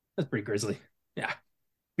 That's pretty grisly. Yeah,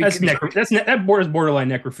 Because that borders borderline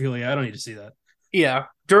necrophilia. I don't need to see that. yeah,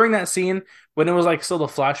 during that scene when it was like still the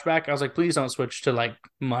flashback, I was like, please don't switch to like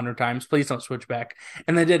modern times. Please don't switch back.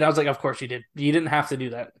 And they did. I was like, of course you did. You didn't have to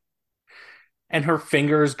do that. And her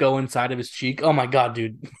fingers go inside of his cheek. Oh my god,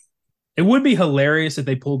 dude. It would be hilarious if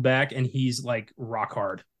they pulled back and he's like rock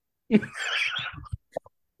hard.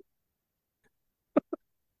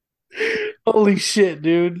 Holy shit,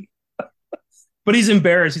 dude. But he's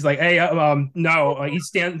embarrassed. He's like, hey, no. Like, he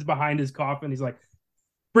stands behind his coffin. He's like,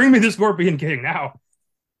 bring me the Scorpion King now.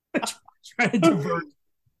 Trying to divert.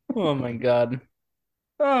 Oh my god.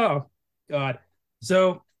 Oh, God.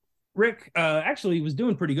 So Rick actually was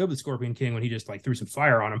doing pretty good with Scorpion King when he just like threw some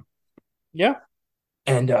fire on him. Yeah.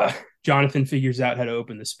 And Jonathan figures out how to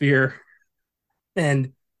open the spear.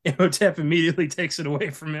 And Imhotep immediately takes it away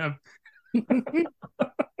from him.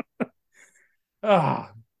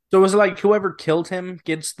 Ah, So was it like whoever killed him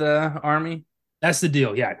gets the army? that's the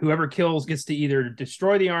deal. Yeah. Whoever kills gets to either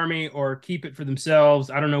destroy the army or keep it for themselves.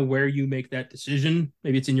 I don't know where you make that decision.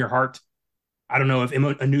 Maybe it's in your heart. I don't know if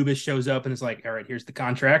Anubis shows up and it's like, all right, here's the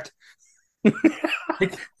contract.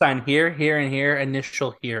 Sign here, here, and here.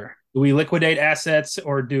 Initial here. Do we liquidate assets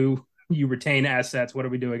or do you retain assets? What are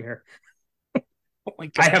we doing here? Oh my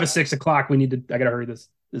god. I have a 6 o'clock. I gotta hurry this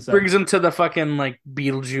up. Brings him to the fucking like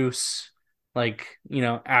Beetlejuice, like,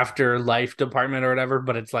 afterlife department or whatever,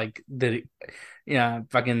 but it's like the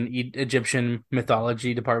fucking Egyptian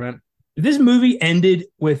mythology department. If this movie ended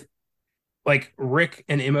with like Rick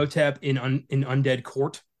and Imhotep in undead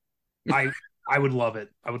court, I would love it.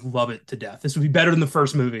 I would love it to death. This would be better than the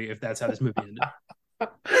first movie if that's how this movie ended. A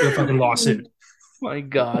fucking lawsuit. My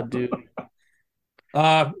god, dude.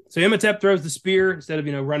 So Imhotep throws the spear instead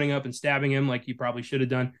of running up and stabbing him like you probably should have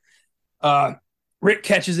done. Rick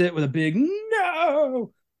catches it with a big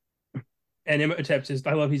no, and Imhotep he's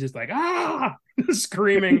just like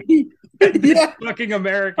screaming. This fucking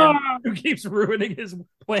American who keeps ruining his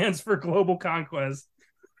plans for global conquest.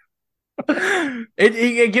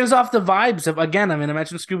 It gives off the vibes of, again, I mean, I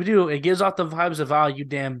mentioned Scooby Doo. It gives off the vibes of, oh, you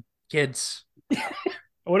damn kids.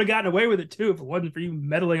 I would have gotten away with it too if it wasn't for you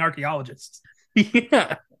meddling archaeologists.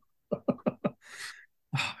 Yeah.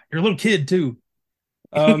 You're a little kid too.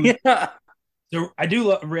 Yeah. So I do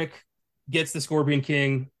love Rick gets the Scorpion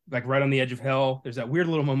King like right on the edge of hell. There's that weird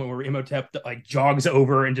little moment where Imhotep like jogs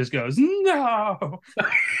over and just goes, no.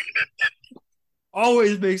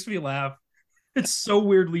 Always makes me laugh. It's so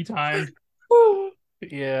weirdly timed.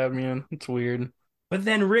 Yeah, man. It's weird. But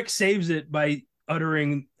then Rick saves it by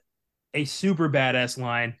uttering a super badass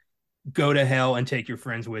line, go to hell and take your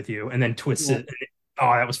friends with you, and then twists it.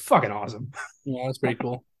 Oh, that was fucking awesome. Yeah, that's pretty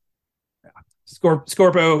cool.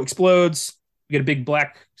 Scorpio explodes. We get a big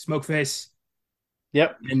black smoke face.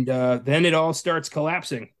 Yep. And then it all starts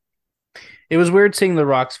collapsing. It was weird seeing the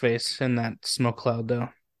Rock's face in that smoke cloud, though.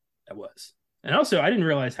 That was. And also, I didn't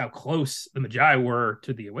realize how close the Magi were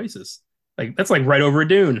to the Oasis. Like that's like right over a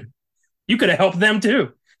dune. You could have helped them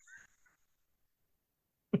too.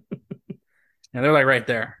 And they're like right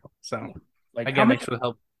there. So Like how again, many? thanks for the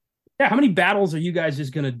help. Yeah, how many battles are you guys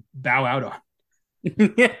just gonna bow out on?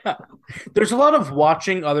 Yeah. There's a lot of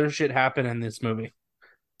watching other shit happen in this movie.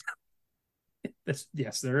 That's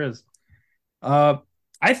yes, there is. Uh,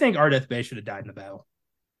 I think Ardeth Bay should have died in the battle.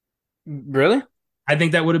 Really? I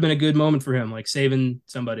think that would have been a good moment for him, like saving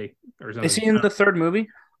somebody or Is something. he in the third movie?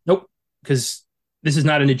 Nope, because this is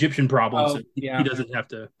not an Egyptian problem, so Oh, he yeah. doesn't have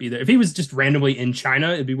to be there. If he was just randomly in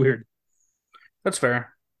China, it'd be weird. That's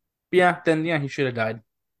fair. Yeah, then yeah, he should have died.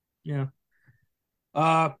 Yeah.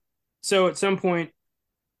 Uh, so at some point,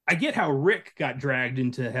 I get how Rick got dragged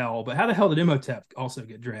into hell, but how the hell did Imhotep also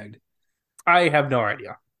get dragged? I have no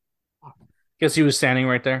idea. Guess he was standing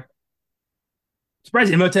right there.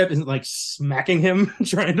 Surprised Imhotep isn't like smacking him,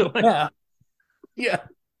 trying to like Yeah. Yeah.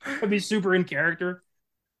 be super in character.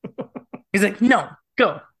 He's like, no,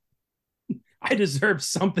 go. I deserve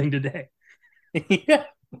something today. Yeah,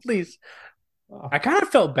 please. I kind of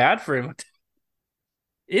felt bad for him.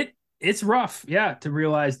 It's rough, yeah, to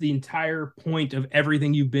realize the entire point of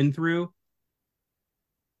everything you've been through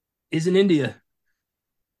is in India.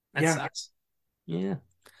 That Yeah. sucks. Yeah.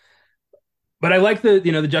 But I like the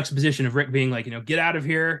juxtaposition of Rick being like, get out of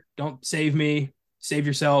here, don't save me, save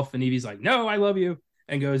yourself. And Evie's like, no, I love you,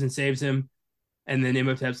 and goes and saves him. And then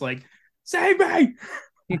Imhotep's like, save me.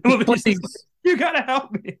 Please. You gotta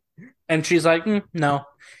help me. And she's like, no.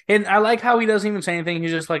 And I like how he doesn't even say anything.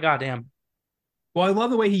 He's just like, oh, damn. Well, I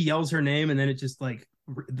love the way he yells her name, and then it just like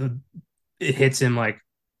it hits him like,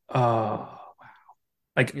 oh wow,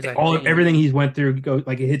 like He's like, everything he's went through go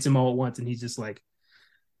like it hits him all at once, and he's just like,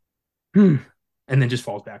 and then just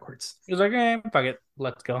falls backwards. He's like, fuck it,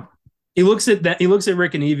 let's go. He looks at that. He looks at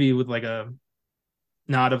Rick and Evie with like a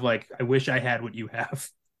nod of like, I wish I had what you have.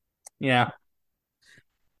 Yeah,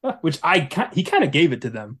 Which he kind of gave it to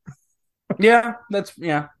them. yeah, that's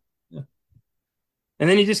yeah. And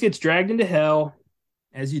then he just gets dragged into hell,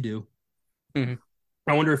 as you do. Mm-hmm.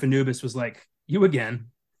 I wonder if Anubis was like, you again.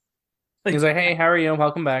 Like, He's like, hey, how are you?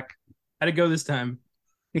 Welcome back. how'd it go this time?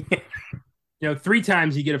 3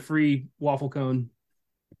 times you get a free waffle cone.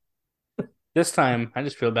 This time, I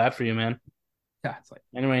just feel bad for you, man. Yeah, it's like,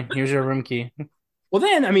 anyway, here's your room key. well,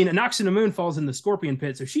 then I mean, Anoxinamun falls in the scorpion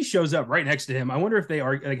pit, so she shows up right next to him. I wonder if they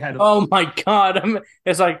are like had. Oh my god!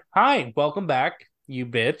 It's like, hi, welcome back, you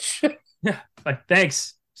bitch. Yeah, like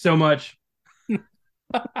thanks so much.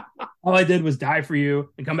 All I did was die for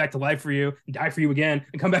you and come back to life for you and die for you again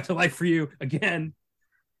and come back to life for you again.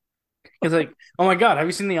 He's like, oh my god, have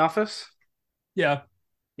you seen The Office? Yeah.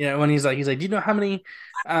 Yeah, when he's like, do you know how many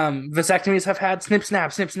vasectomies I've had? Snip,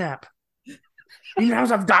 snap, snip, snap. You know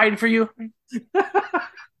how I've died for you?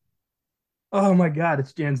 Oh my god,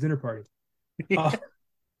 it's Jan's dinner party.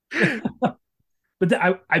 But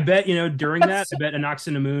I bet during that, I bet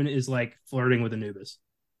Anoxinamun is like flirting with Anubis.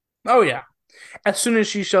 Oh yeah. As soon as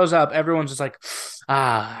she shows up, everyone's just like,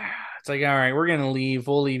 ah. It's like, all right, we're gonna leave.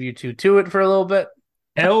 We'll leave you two to it for a little bit.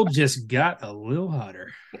 Elle just got a little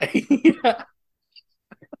hotter. Yeah.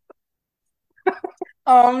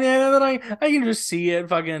 Oh man, and then I can just see it.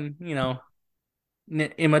 Fucking,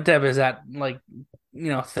 Imhotep is at like,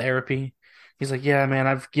 therapy. He's like, yeah, man,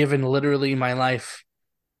 I've given literally my life,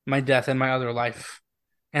 my death, and my other life,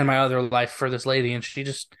 for this lady, and she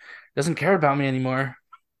just doesn't care about me anymore.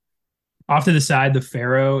 Off to the side, the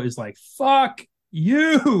Pharaoh is like, fuck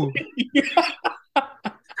you.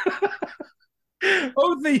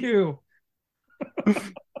 Both of you.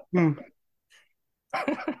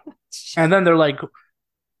 And then they're like,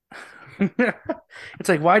 it's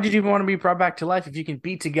like, why did you want to be brought back to life if you can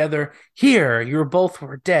be together here? You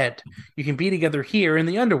were dead. You can be together here in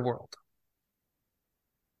the underworld.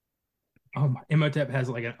 Oh my, Imhotep has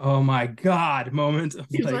like an oh my god moment.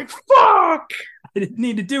 He's like, fuck! I didn't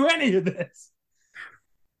need to do any of this.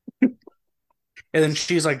 And then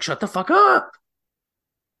she's like, shut the fuck up.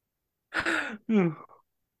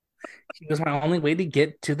 She was my only way to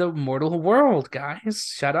get to the mortal world, guys.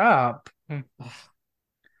 Shut up. I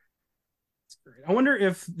wonder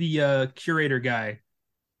if the curator guy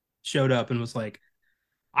showed up and was like,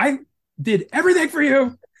 I did everything for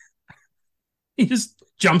you. He just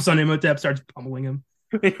jumps on Imhotep, starts pummeling him.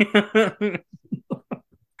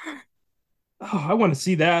 Oh, I want to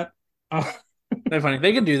see that. They're funny.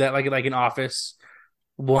 They could do that like an Office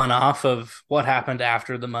one-off of what happened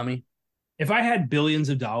after the Mummy. If I had billions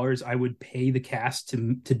of dollars, I would pay the cast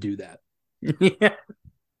to do that. Yeah.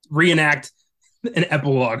 Reenact an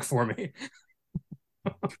epilogue for me.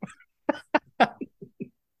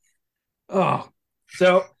 Oh,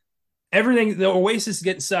 so everything, the Oasis is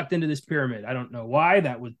getting sucked into this pyramid. I don't know why.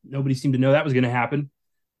 Nobody seemed to know that was going to happen.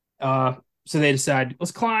 So they decide,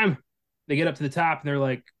 let's climb. They get up to the top and they're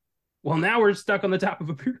like, well, now we're stuck on the top of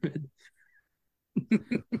a pyramid.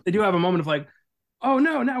 They do have a moment of like, oh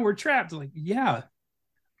no, now we're trapped. Like, yeah.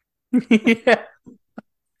 Yeah.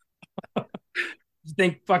 You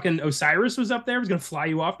think fucking Osiris was up there, was gonna fly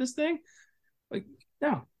you off this thing? Like,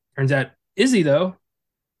 no. Turns out Izzy though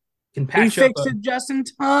can He patch up fixed it just in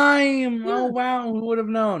time. yeah. Oh wow, who would have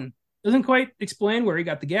known? Doesn't quite explain where he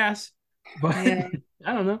got the gas, but Yeah.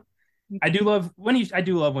 I don't know. I do love when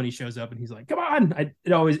he shows up and he's like, "Come on!"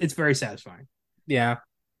 It's very satisfying, Yeah.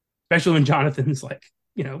 especially when Jonathan's like,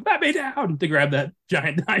 "Let me down" to grab that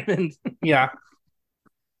giant diamond. Yeah.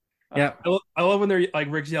 Yeah. I love when they're like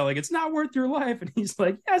Rick's yelling, "It's not worth your life," and he's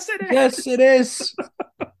like, "Yes, it is." Yes, it is.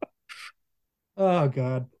 Oh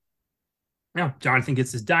god. Now Jonathan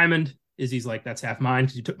gets his diamond. Izzy's like, "That's half mine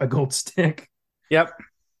because you took my gold stick." Yep.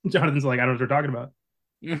 Jonathan's like, "I don't know what they're talking about."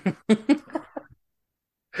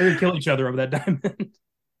 They're gonna kill each other over that diamond.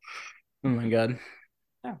 Oh my god.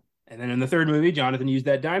 Yeah. And then in the third movie, Jonathan used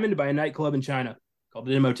that diamond to buy a nightclub in China called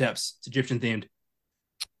the Imhotep's. It's Egyptian themed.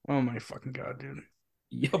 Oh my fucking god, dude.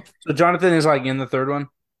 Yep. So Jonathan is like in the third one.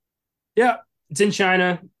 Yeah. It's in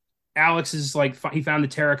China. Alex is like, he found the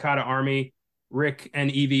Terracotta Army. Rick and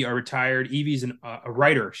Evie are retired. Evie's a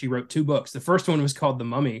writer. She wrote 2 books. The first one was called The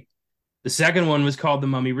Mummy. The second one was called The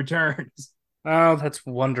Mummy Returns. Oh, that's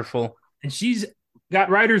wonderful. And she's got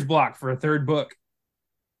writer's block for a third book.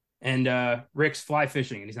 And Rick's fly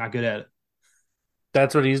fishing and he's not good at it.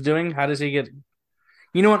 That's what he's doing. How does he get?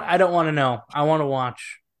 You know what? I don't want to know. I want to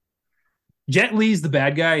watch. Jet Li's the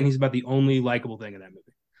bad guy, and he's about the only likable thing in that movie.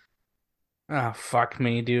 Oh fuck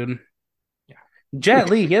me, dude. Yeah. Jet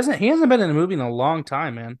Li, he hasn't been in a movie in a long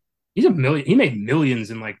time, man. He made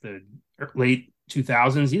millions in like the late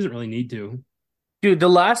 2000s. He doesn't really need to. Dude, the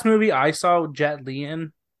last movie I saw Jet Li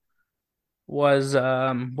in was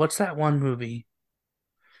what's that one movie?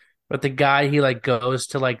 But the guy he like goes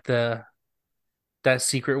to like that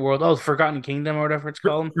secret world. Oh, Forgotten Kingdom or whatever it's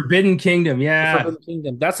called. Forbidden Kingdom, The yeah. Forbidden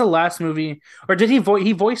Kingdom. That's the last movie. Or did he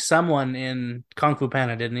voice someone in Kung Fu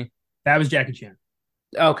Panda, didn't he? That was Jackie Chan.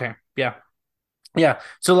 Okay. Yeah. Yeah.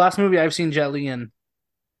 So the last movie I've seen Jet Li in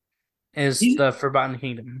is He's the Forgotten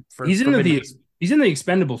Kingdom for he's in Forbidden the Kingdom. he's in the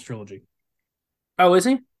Expendables trilogy. Oh, is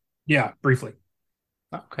he? Yeah, briefly.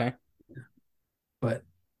 Okay. But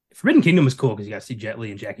Forbidden Kingdom was cool because you got to see Jet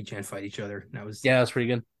Li and Jackie Chan fight each other. Yeah, that's pretty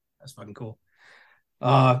good. That's fucking cool.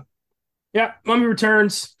 Yeah, Mummy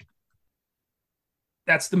Returns.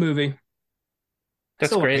 That's the movie.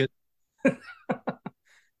 That's great. Like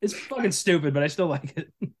it's fucking stupid, but I still like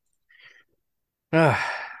it.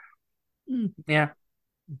 Yeah.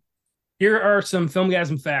 Here are some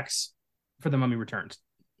Filmgasm facts for The Mummy Returns.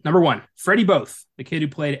 Number 1, Freddie Both, the kid who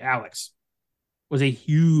played Alex, was a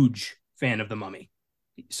huge fan of The Mummy.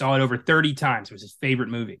 He saw it over 30 times. It was his favorite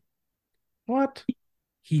movie. What?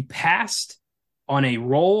 He passed on a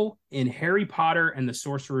role in Harry Potter and the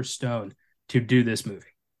Sorcerer's Stone to do this movie.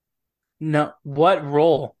 No. What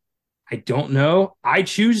role? I don't know. I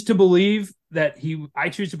choose to believe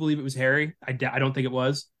it was Harry. I don't think it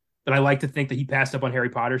was, but I like to think that he passed up on Harry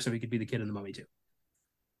Potter so he could be the kid in The Mummy too.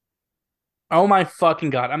 Oh my fucking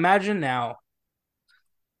god. Imagine now.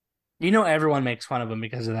 You know everyone makes fun of him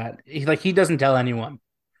because of that. He doesn't tell anyone.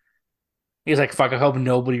 He's like, fuck, I hope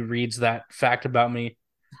nobody reads that fact about me.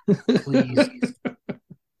 Please.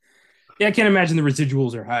 Yeah, I can't imagine the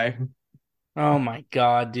residuals are high. Oh my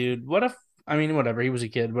god, dude. Whatever. He was a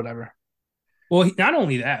kid, whatever. Well, not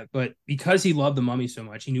only that, but because he loved The Mummy so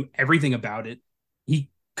much, he knew everything about it. He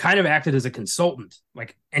kind of acted as a consultant.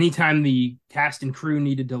 Like anytime the cast and crew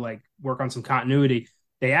needed to like work on some continuity,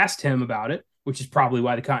 they asked him about it, which is probably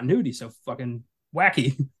why the continuity is so fucking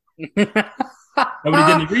wacky. Nobody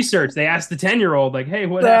did any research. They asked the 10-year-old, like, hey,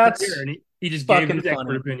 what happened here? And he just gave his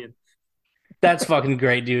expert opinion. That's fucking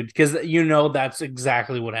great, dude. Because that's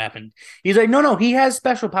exactly what happened. He's like, no, he has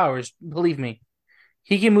special powers. Believe me.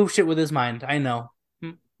 He can move shit with his mind. I know.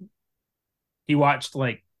 He watched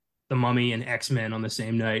like The Mummy and X-Men on the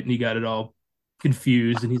same night and he got it all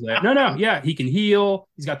confused. And he's like, no, yeah, he can heal.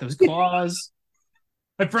 He's got those claws.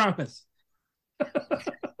 I promise.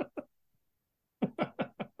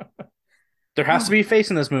 There has to be a face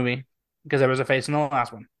in this movie because there was a face in the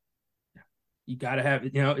last one. You got to have,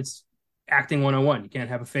 it's acting 101. You can't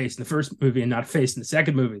have a face in the first movie and not a face in the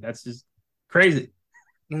second movie. That's just crazy.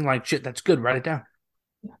 I'm like, shit, that's good. Write it down.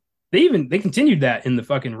 They continued that in the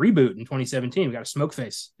fucking reboot in 2017. We got a smoke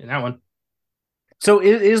face in that one. So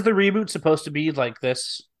is the reboot supposed to be like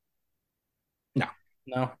this? No.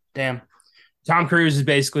 No? Damn. Tom Cruise is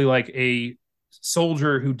basically like a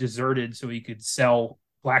soldier who deserted so he could sell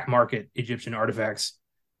black market Egyptian artifacts,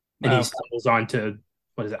 and he Oh, stumbles onto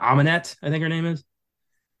what is it, Aminet? I think her name is.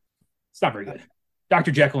 It's not very good.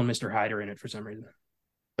 Dr. Jekyll and Mr. Hyde are in it for some reason.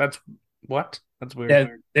 that's what? That's weird. Yeah,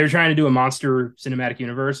 they were trying to do a monster cinematic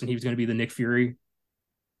universe, and he was going to be the Nick Fury.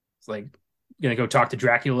 It's like going to go talk to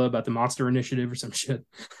Dracula about the Monster Initiative or some shit.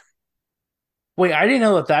 Wait, I didn't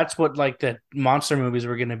know that that's what like the monster movies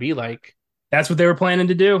were going to be like. That's what they were planning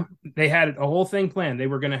to do. They had a whole thing planned. They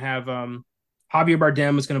were going to have Javier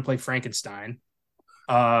Bardem was going to play Frankenstein.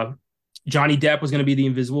 Uh, Johnny Depp was going to be the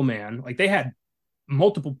Invisible Man. Like they had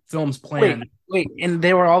multiple films planned. Wait, and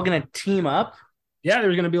they were all going to team up? Yeah, there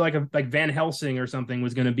was going to be like Van Helsing or something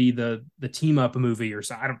was going to be the team up movie or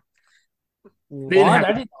something. What?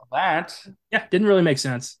 I didn't know that. Yeah, didn't really make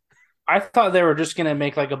sense. I thought they were just going to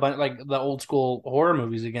make like a bunch like the old school horror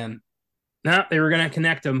movies again. No, they were going to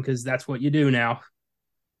connect them because that's what you do now.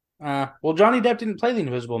 Well, Johnny Depp didn't play the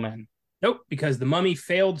Invisible Man. Nope, because the Mummy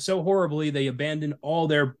failed so horribly, they abandoned all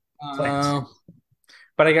their plans.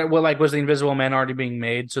 But I got well, like was the Invisible Man already being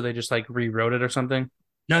made, so they just like rewrote it or something?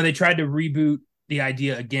 No, they tried to reboot the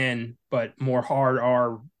idea again, but more hard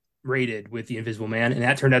R rated with the Invisible Man, and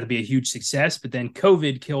that turned out to be a huge success. But then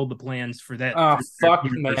COVID killed the plans for that. Oh fuck,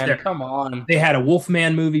 man! There. Come on. They had a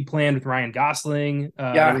Wolfman movie planned with Ryan Gosling.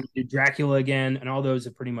 Yeah, they were do Dracula again, and all those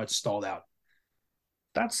have pretty much stalled out.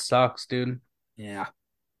 that sucks, dude. Yeah,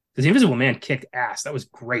 because the Invisible Man kicked ass. That was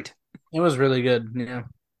great. It was really good. Yeah.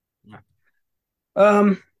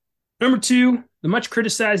 Um, Number two, the much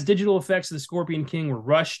criticized digital effects of the Scorpion King were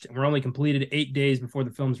rushed and were only completed 8 days before the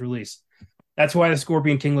film's release. That's why the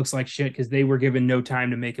Scorpion King looks like shit, because they were given no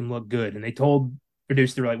time to make him look good. And they told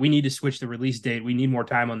producers, they were like, we need to switch the release date. We need more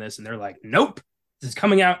time on this. And they're like, nope, this is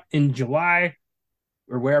coming out in July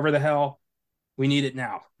or wherever the hell. We need it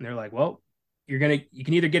now. And they're like, well, you can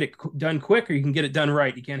either get it done quick or you can get it done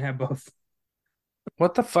right. You can't have both.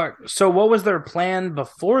 What the fuck? So what was their plan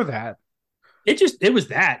before that? It was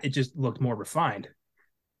that. It just looked more refined.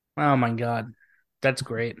 Oh my god. That's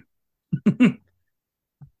great.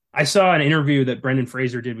 I saw an interview that Brendan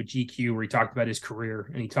Fraser did with GQ where he talked about his career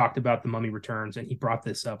and he talked about The Mummy Returns, and he brought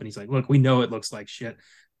this up and he's like, look, we know it looks like shit,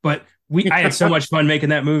 but I had so much fun making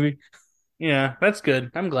that movie. Yeah, that's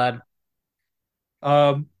good. I'm glad.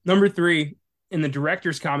 Number three, in the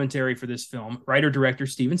director's commentary for this film, writer-director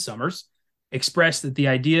Stephen Sommers expressed that the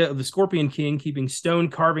idea of the Scorpion King keeping stone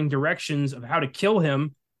carving directions of how to kill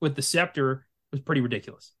him with the scepter was pretty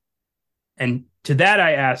ridiculous. And to that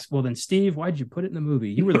I asked, well then, Steve, why'd you put it in the movie?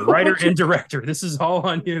 You were the writer and director. This is all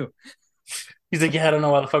on you. He's like, yeah, I don't know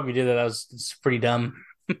why the fuck we did that. It's pretty dumb.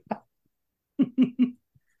 I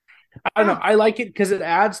don't know. I like it because it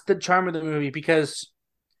adds the charm of the movie because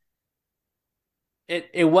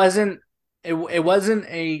it wasn't like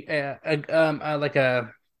a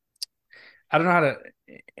I don't know how to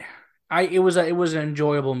it was an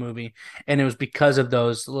enjoyable movie, and it was because of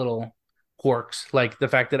those little quirks, like the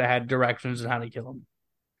fact that I had directions on how to kill him.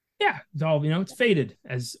 Yeah, it's all, it's fated,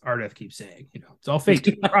 as Ardeth keeps saying. It's all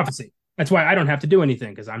fate, prophecy. That's why I don't have to do anything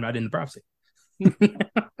because I'm not in the prophecy.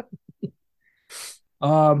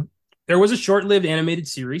 There was a short-lived animated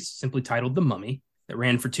series simply titled The Mummy that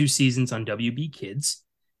ran for 2 seasons on WB Kids.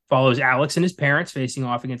 Follows Alex and his parents facing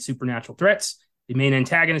off against supernatural threats. The main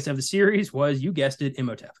antagonist of the series was, you guessed it,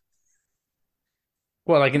 Imhotep.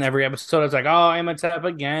 Well, like in every episode, it's like, oh, Imhotep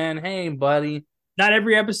again. Hey, buddy. Not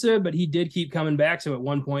every episode, but he did keep coming back. So at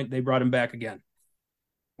one point, they brought him back again.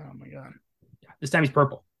 Oh my god! Yeah, this time he's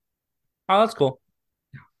purple. Oh, that's cool.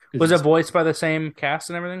 Was it voiced by the same cast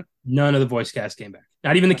and everything? None of the voice cast came back.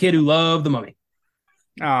 Not even the kid who loved the Mummy.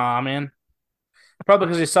 Aw, man. Probably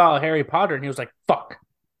because he saw Harry Potter and he was like, fuck.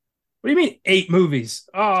 What do you mean 8 movies?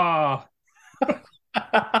 Oh.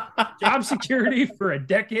 Job security for a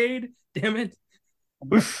decade? Damn it.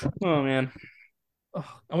 Oh, man.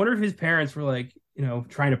 Oh, I wonder if his parents were like,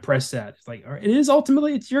 trying to press that. It's like, all right, it is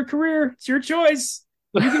ultimately, it's your career. It's your choice.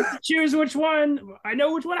 You get to choose which one. I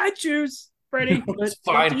know which one I choose, Freddie. It's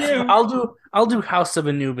fine. I'll do House of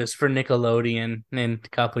Anubis for Nickelodeon in a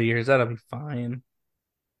couple of years. That'll be fine.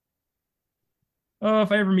 Oh,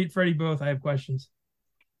 if I ever meet Freddie Both, I have questions.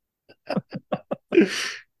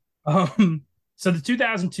 So the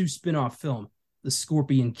 2002 spin-off film, The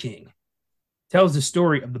Scorpion King, tells the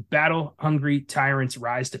story of the battle-hungry tyrant's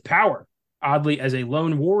rise to power, oddly as a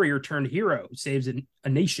lone warrior turned hero who saves a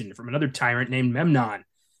nation from another tyrant named Memnon.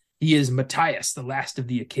 He is Matthias, the last of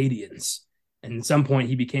the Akkadians. And at some point,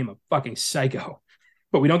 he became a fucking psycho.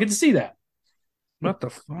 But we don't get to see that. What the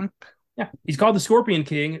fuck? Yeah, he's called the Scorpion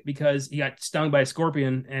King because he got stung by a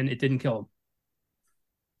scorpion and it didn't kill him.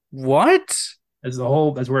 What? That's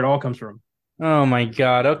where it all comes from. Oh my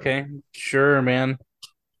God. Okay. Sure, man.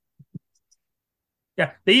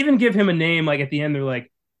 Yeah. They even give him a name, like at the end, they're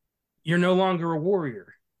like, you're no longer a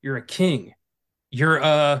warrior. You're a king. You're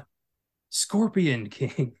a scorpion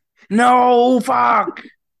king. No, fuck.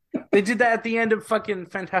 They did that at the end of fucking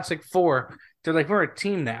Fantastic Four. They're like, we're a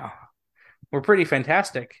team now. We're pretty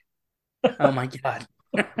fantastic. Oh my God.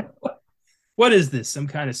 What is this? Some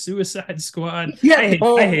kind of Suicide Squad? Yeah. I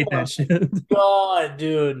Oh hate that my shit. God,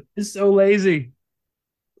 dude. It's so lazy.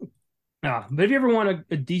 But if you ever want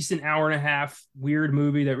a decent hour and a half weird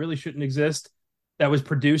movie that really shouldn't exist, that was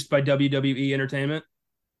produced by WWE Entertainment,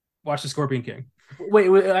 watch The Scorpion King. Wait,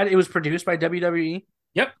 it was produced by WWE?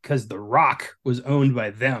 Yep, because The Rock was owned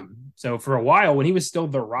by them. So for a while, when he was still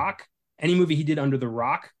The Rock, any movie he did under The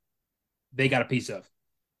Rock, they got a piece of.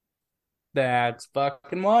 That's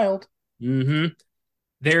fucking wild. Mm-hmm.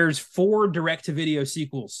 There's 4 direct-to-video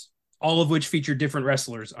sequels, all of which feature different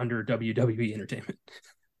wrestlers under WWE Entertainment.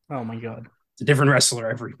 Oh my God. It's a different wrestler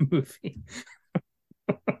every movie.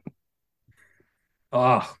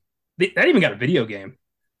 Oh, that even got a video game.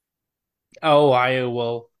 Oh, I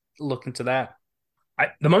will look into that.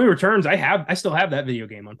 The Mummy Returns. I still have that video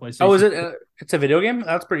game on Oh, PlayStation. is it? It's a video game?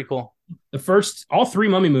 That's pretty cool. All 3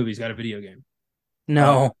 Mummy movies got a video game.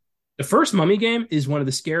 No. The first Mummy game is one of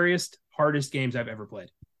the scariest, hardest games I've ever played.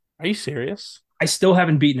 Are you serious? I still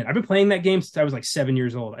haven't beaten it. I've been playing that game since I was like 7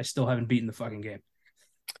 years old. I still haven't beaten the fucking game.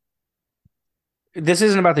 This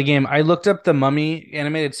isn't about the game. I looked up the Mummy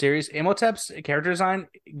animated series. Imhotep's character design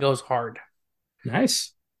goes hard.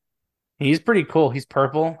 Nice. He's pretty cool. He's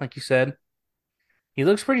purple, like you said. He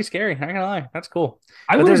looks pretty scary. Not gonna lie. That's cool.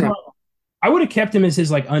 I But would there's have I would have kept him as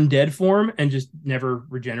his like undead form and just never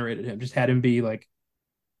regenerated him. Just had him be like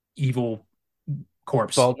evil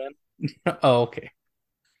corpse. bald man. Oh, okay.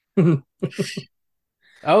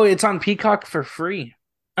 Oh, it's on Peacock for free.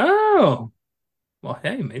 Oh, well,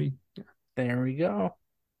 hey, maybe. There we go.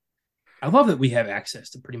 I love that we have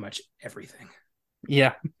access to pretty much everything.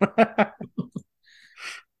 Yeah.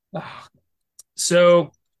 Oh.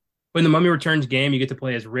 So, when the Mummy Returns game, you get to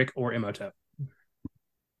play as Rick or Imhotep.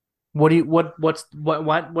 What's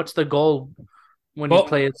the goal when you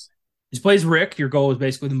play it? He plays Rick. Your goal is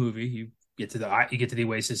basically the movie. You get to the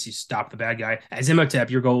Oasis. You stop the bad guy. As Imhotep,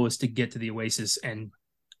 your goal is to get to the Oasis and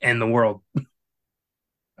end the world.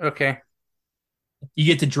 Okay. You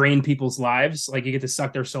get to drain people's lives. Like you get to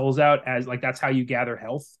suck their souls out as like that's how you gather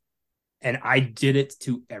health. And I did it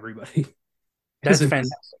to everybody. That's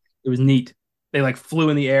fantastic. It was neat. They like flew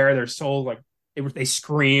in the air. Their soul like they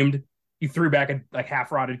screamed. You threw back a like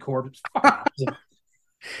half rotted corpse. Awesome.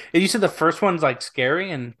 You said the first one's like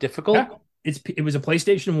scary and difficult. Yeah. It was a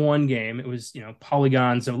PlayStation 1 game. It was,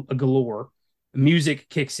 polygons a galore. The music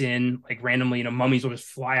kicks in like randomly, mummies will just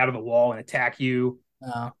fly out of the wall and attack you.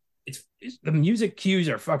 Oh. It's the music cues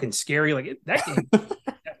are fucking scary. Like that game,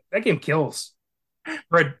 that game kills.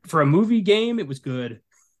 For a movie game, it was good.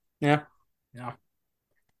 Yeah. Yeah.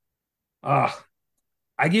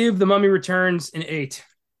 I give The Mummy Returns an 8.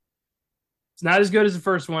 It's not as good as the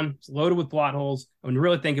first one. It's loaded with plot holes. When you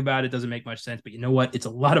really think about it, it doesn't make much sense. But you know what? It's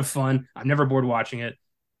a lot of fun. I'm never bored watching it.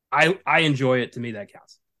 I enjoy it. To me, that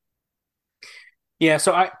counts. Yeah,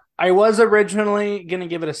 so I was originally gonna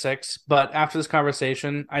give it a 6, but after this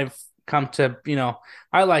conversation, I've come to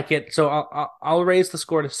I like it, so I'll raise the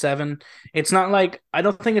score to 7. It's not like I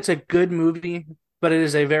don't think it's a good movie, but it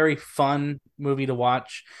is a very fun movie to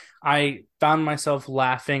watch. I found myself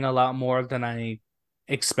laughing a lot more than I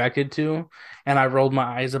expected to, and I rolled my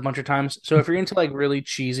eyes a bunch of times. So if you're into like really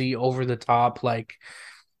cheesy, over the top, like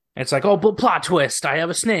it's like, oh, but plot twist, I have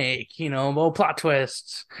a snake, oh, plot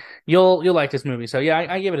twists, you'll like this movie. So yeah,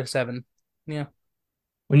 I give it a 7. Yeah.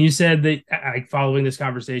 When you said that following this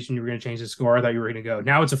conversation you were going to change the score, I thought you were going to go.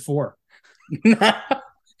 Now it's a 4.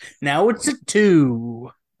 Now it's a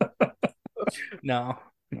 2. No.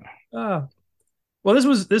 Well,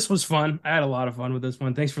 this was fun. I had a lot of fun with this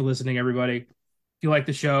one. Thanks for listening, everybody. If you like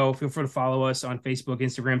the show, feel free to follow us on Facebook,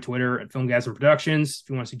 Instagram, Twitter at FILMGAZM Productions.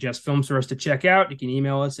 If you want to suggest films for us to check out, you can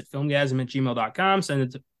email us at filmgazm@gmail.com.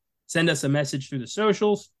 Send us a message through the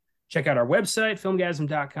socials. Check out our website,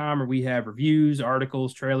 filmgazm.com, where we have reviews,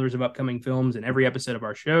 articles, trailers of upcoming films, and every episode of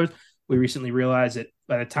our shows. We recently realized that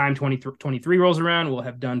by the time 2023 rolls around, we'll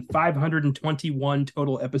have done 521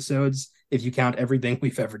 total episodes if you count everything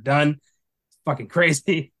we've ever done. It's fucking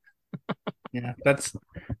crazy. Yeah, that's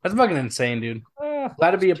fucking insane, dude.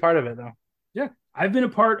 Glad to be a part of it, though. Yeah, I've been a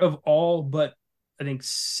part of all but I think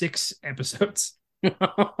 6 episodes. If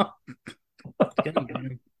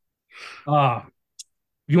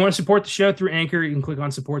If you want to support the show through Anchor, you can click on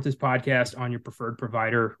support this podcast on your preferred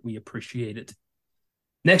provider. We appreciate it.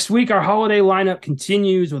 Next week, our holiday lineup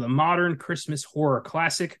continues with a modern Christmas horror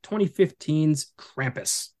classic, 2015's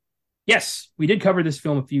Krampus. Yes, we did cover this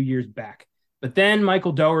film a few years back, but then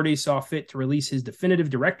Michael Dougherty saw fit to release his definitive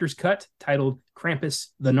director's cut titled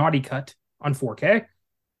Krampus: The Naughty Cut on 4K.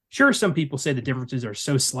 Sure, some people say the differences are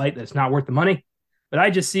so slight that it's not worth the money, but I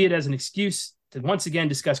just see it as an excuse to once again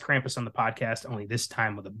discuss Krampus on the podcast, only this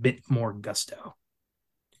time with a bit more gusto.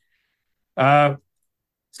 It's going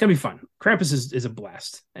to be fun. Krampus is a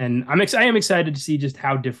blast. And I am excited to see just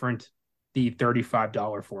how different the $35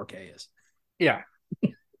 4K is. Yeah.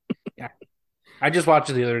 Yeah. I just watched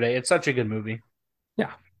it the other day. It's such a good movie.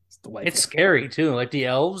 Yeah. It's delightful. It's scary too. Like the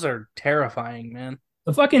elves are terrifying, man.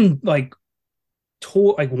 The fucking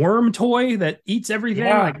worm toy that eats everything.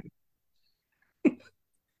 Yeah.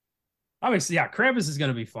 Obviously, yeah, Krampus is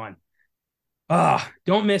going to be fun.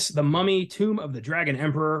 Don't miss The Mummy, Tomb of the Dragon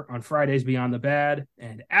Emperor on Fridays Beyond the Bad,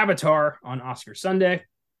 and Avatar on Oscar Sunday.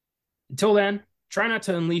 Until then, try not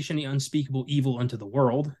to unleash any unspeakable evil into the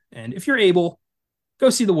world, and if you're able,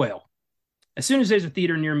 go see The Whale. As soon as there's a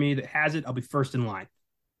theater near me that has it, I'll be first in line.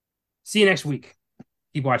 See you next week.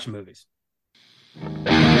 Keep watching movies.